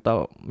gitu.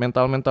 Mental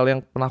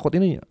yang penakut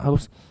ini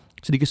harus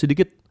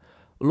sedikit-sedikit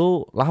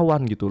lo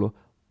lawan gitu lo.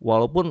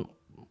 Walaupun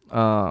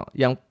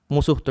yang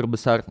musuh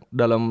terbesar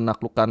dalam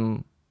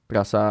menaklukkan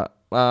rasa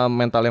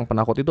mental yang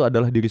penakut itu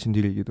adalah diri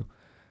sendiri gitu.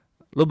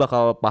 Lo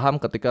bakal paham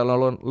ketika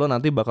lo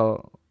nanti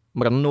bakal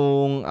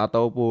merenung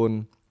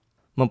ataupun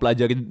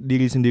mempelajari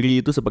diri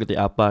sendiri itu seperti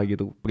apa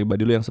gitu,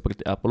 pribadi lo yang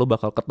seperti apa. Lo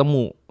bakal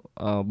ketemu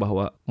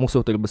bahwa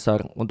musuh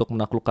terbesar untuk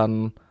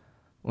menaklukkan,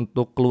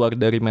 untuk keluar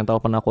dari mental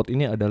penakut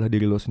ini adalah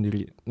diri lo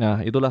sendiri.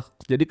 Nah itulah,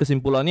 jadi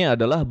kesimpulannya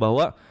adalah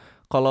bahwa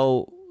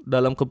kalau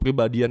dalam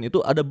kepribadian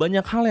itu ada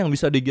banyak hal yang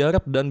bisa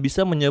digarap dan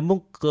bisa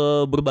menyambung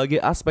ke berbagai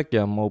aspek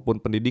ya,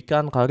 maupun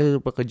pendidikan, karir,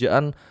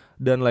 pekerjaan,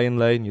 dan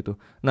lain-lain gitu.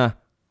 Nah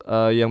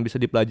yang bisa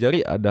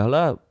dipelajari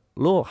adalah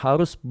lo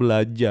harus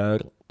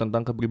belajar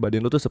tentang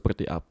kepribadian lo tuh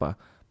seperti apa,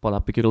 pola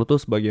pikir lo tuh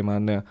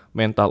sebagaimana,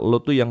 mental lo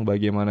tuh yang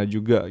bagaimana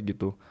juga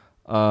gitu.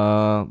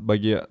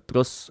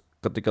 Terus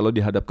ketika lo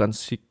dihadapkan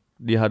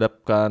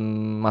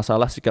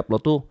masalah, sikap lo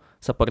tuh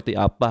seperti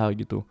apa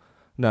gitu.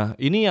 Nah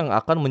ini yang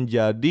akan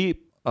menjadi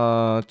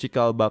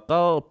cikal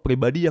bakal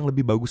pribadi yang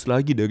lebih bagus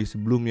lagi dari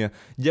sebelumnya.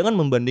 Jangan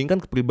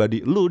membandingkan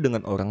pribadi lu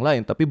dengan orang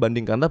lain, tapi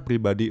bandingkanlah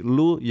pribadi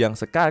lu yang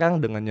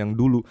sekarang dengan yang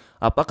dulu.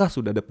 Apakah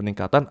sudah ada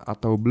peningkatan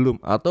atau belum,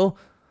 atau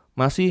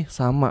masih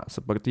sama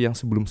seperti yang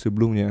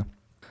sebelum-sebelumnya.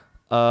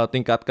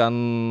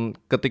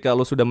 Ketika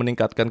lo sudah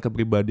meningkatkan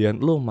kepribadian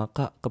lo,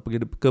 maka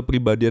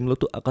kepribadian lo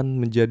tuh akan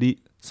menjadi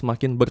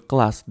semakin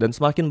berkelas dan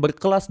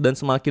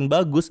semakin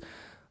bagus.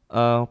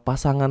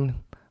 Pasangan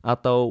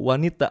atau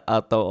wanita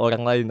atau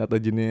orang lain atau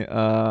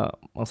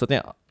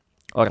maksudnya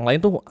orang lain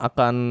tuh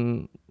akan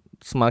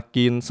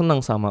semakin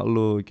senang sama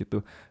lo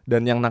gitu.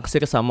 Dan yang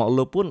naksir sama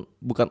lo pun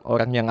bukan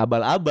orang yang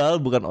abal-abal,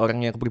 bukan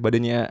orang yang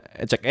kepribadiannya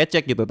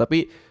ecek-ecek gitu,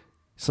 tapi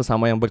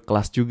sesama yang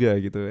berkelas juga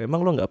gitu.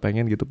 Emang lo gak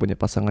pengen gitu punya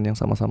pasangan yang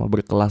sama-sama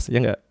berkelas,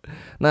 ya gak?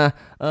 Nah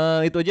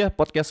itu aja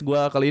podcast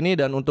gue kali ini.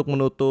 Dan untuk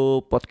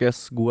menutup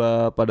podcast gue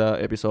pada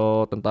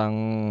episode tentang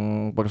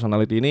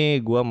personality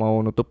ini, gue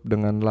mau nutup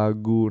dengan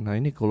lagu. Nah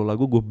ini kalau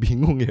lagu gue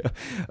bingung ya.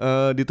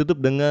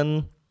 Ditutup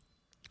dengan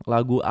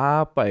lagu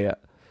apa ya?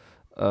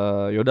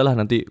 Yaudahlah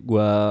nanti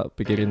gue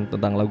pikirin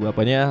tentang lagu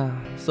apanya.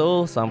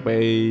 So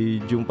sampai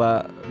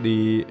jumpa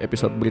di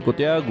episode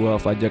berikutnya. Gue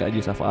Fajar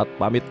Aji Safaat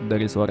pamit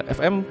dari Suara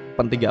FM.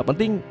 Penting gak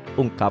penting,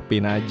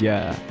 ungkapin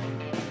aja.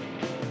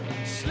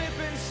 Slip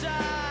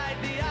inside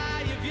the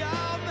eye of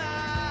your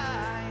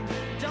mind.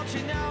 Don't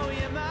you know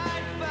you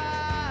might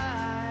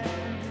find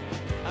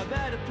a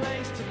better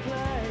place to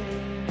play?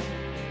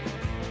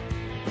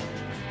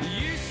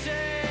 You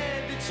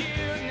said that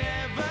you've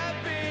never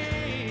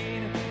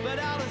been, but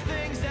all the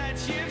things that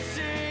you've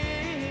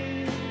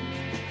seen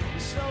will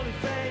slowly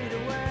fade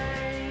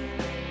away.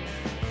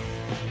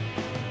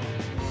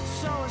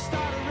 So I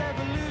start a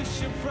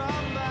revolution from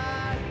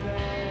my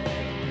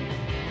bed.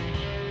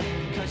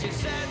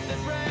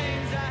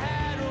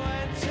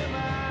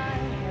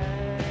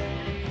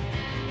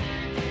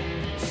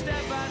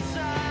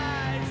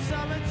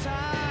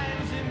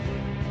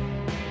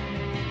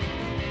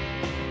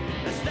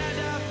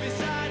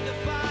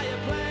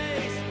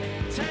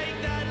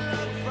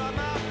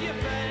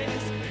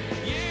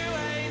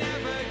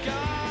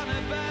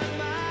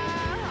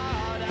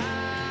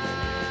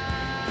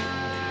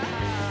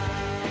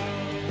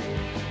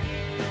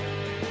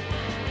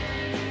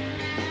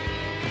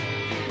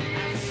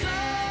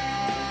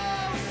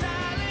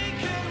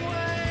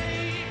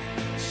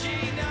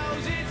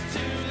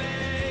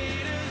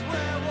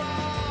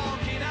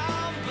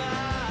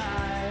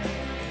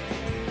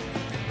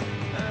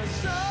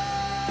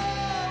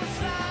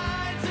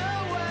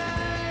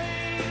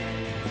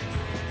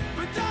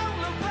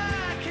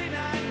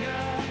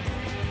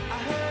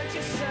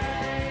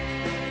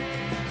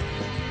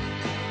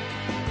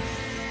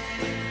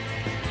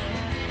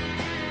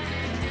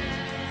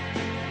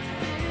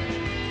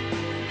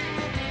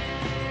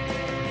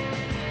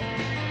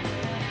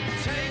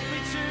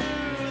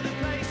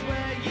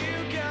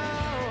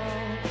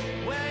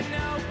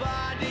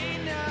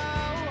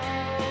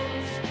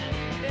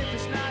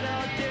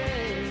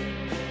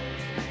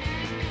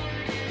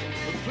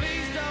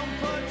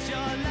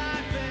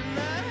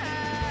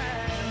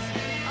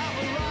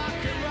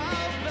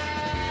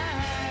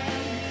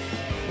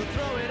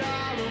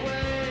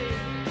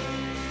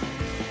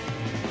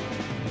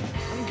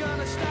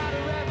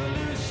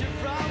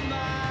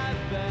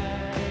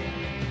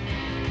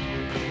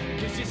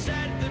 'cause you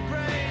said the